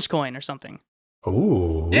of- challenge coin or something.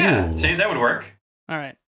 Ooh. Yeah, see, that would work. All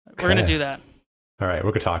right, we're gonna Okay. do that. All right,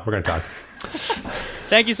 we're gonna talk.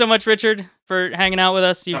 Thank you so much, Richard, for hanging out with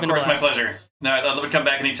us. You've Of been course, a my blast. pleasure. No, I'd love to come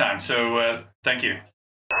back anytime. So, thank you.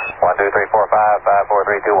 1, 2, 3, 4, 5, 5, 4,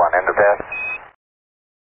 3, 2, 1. End of test.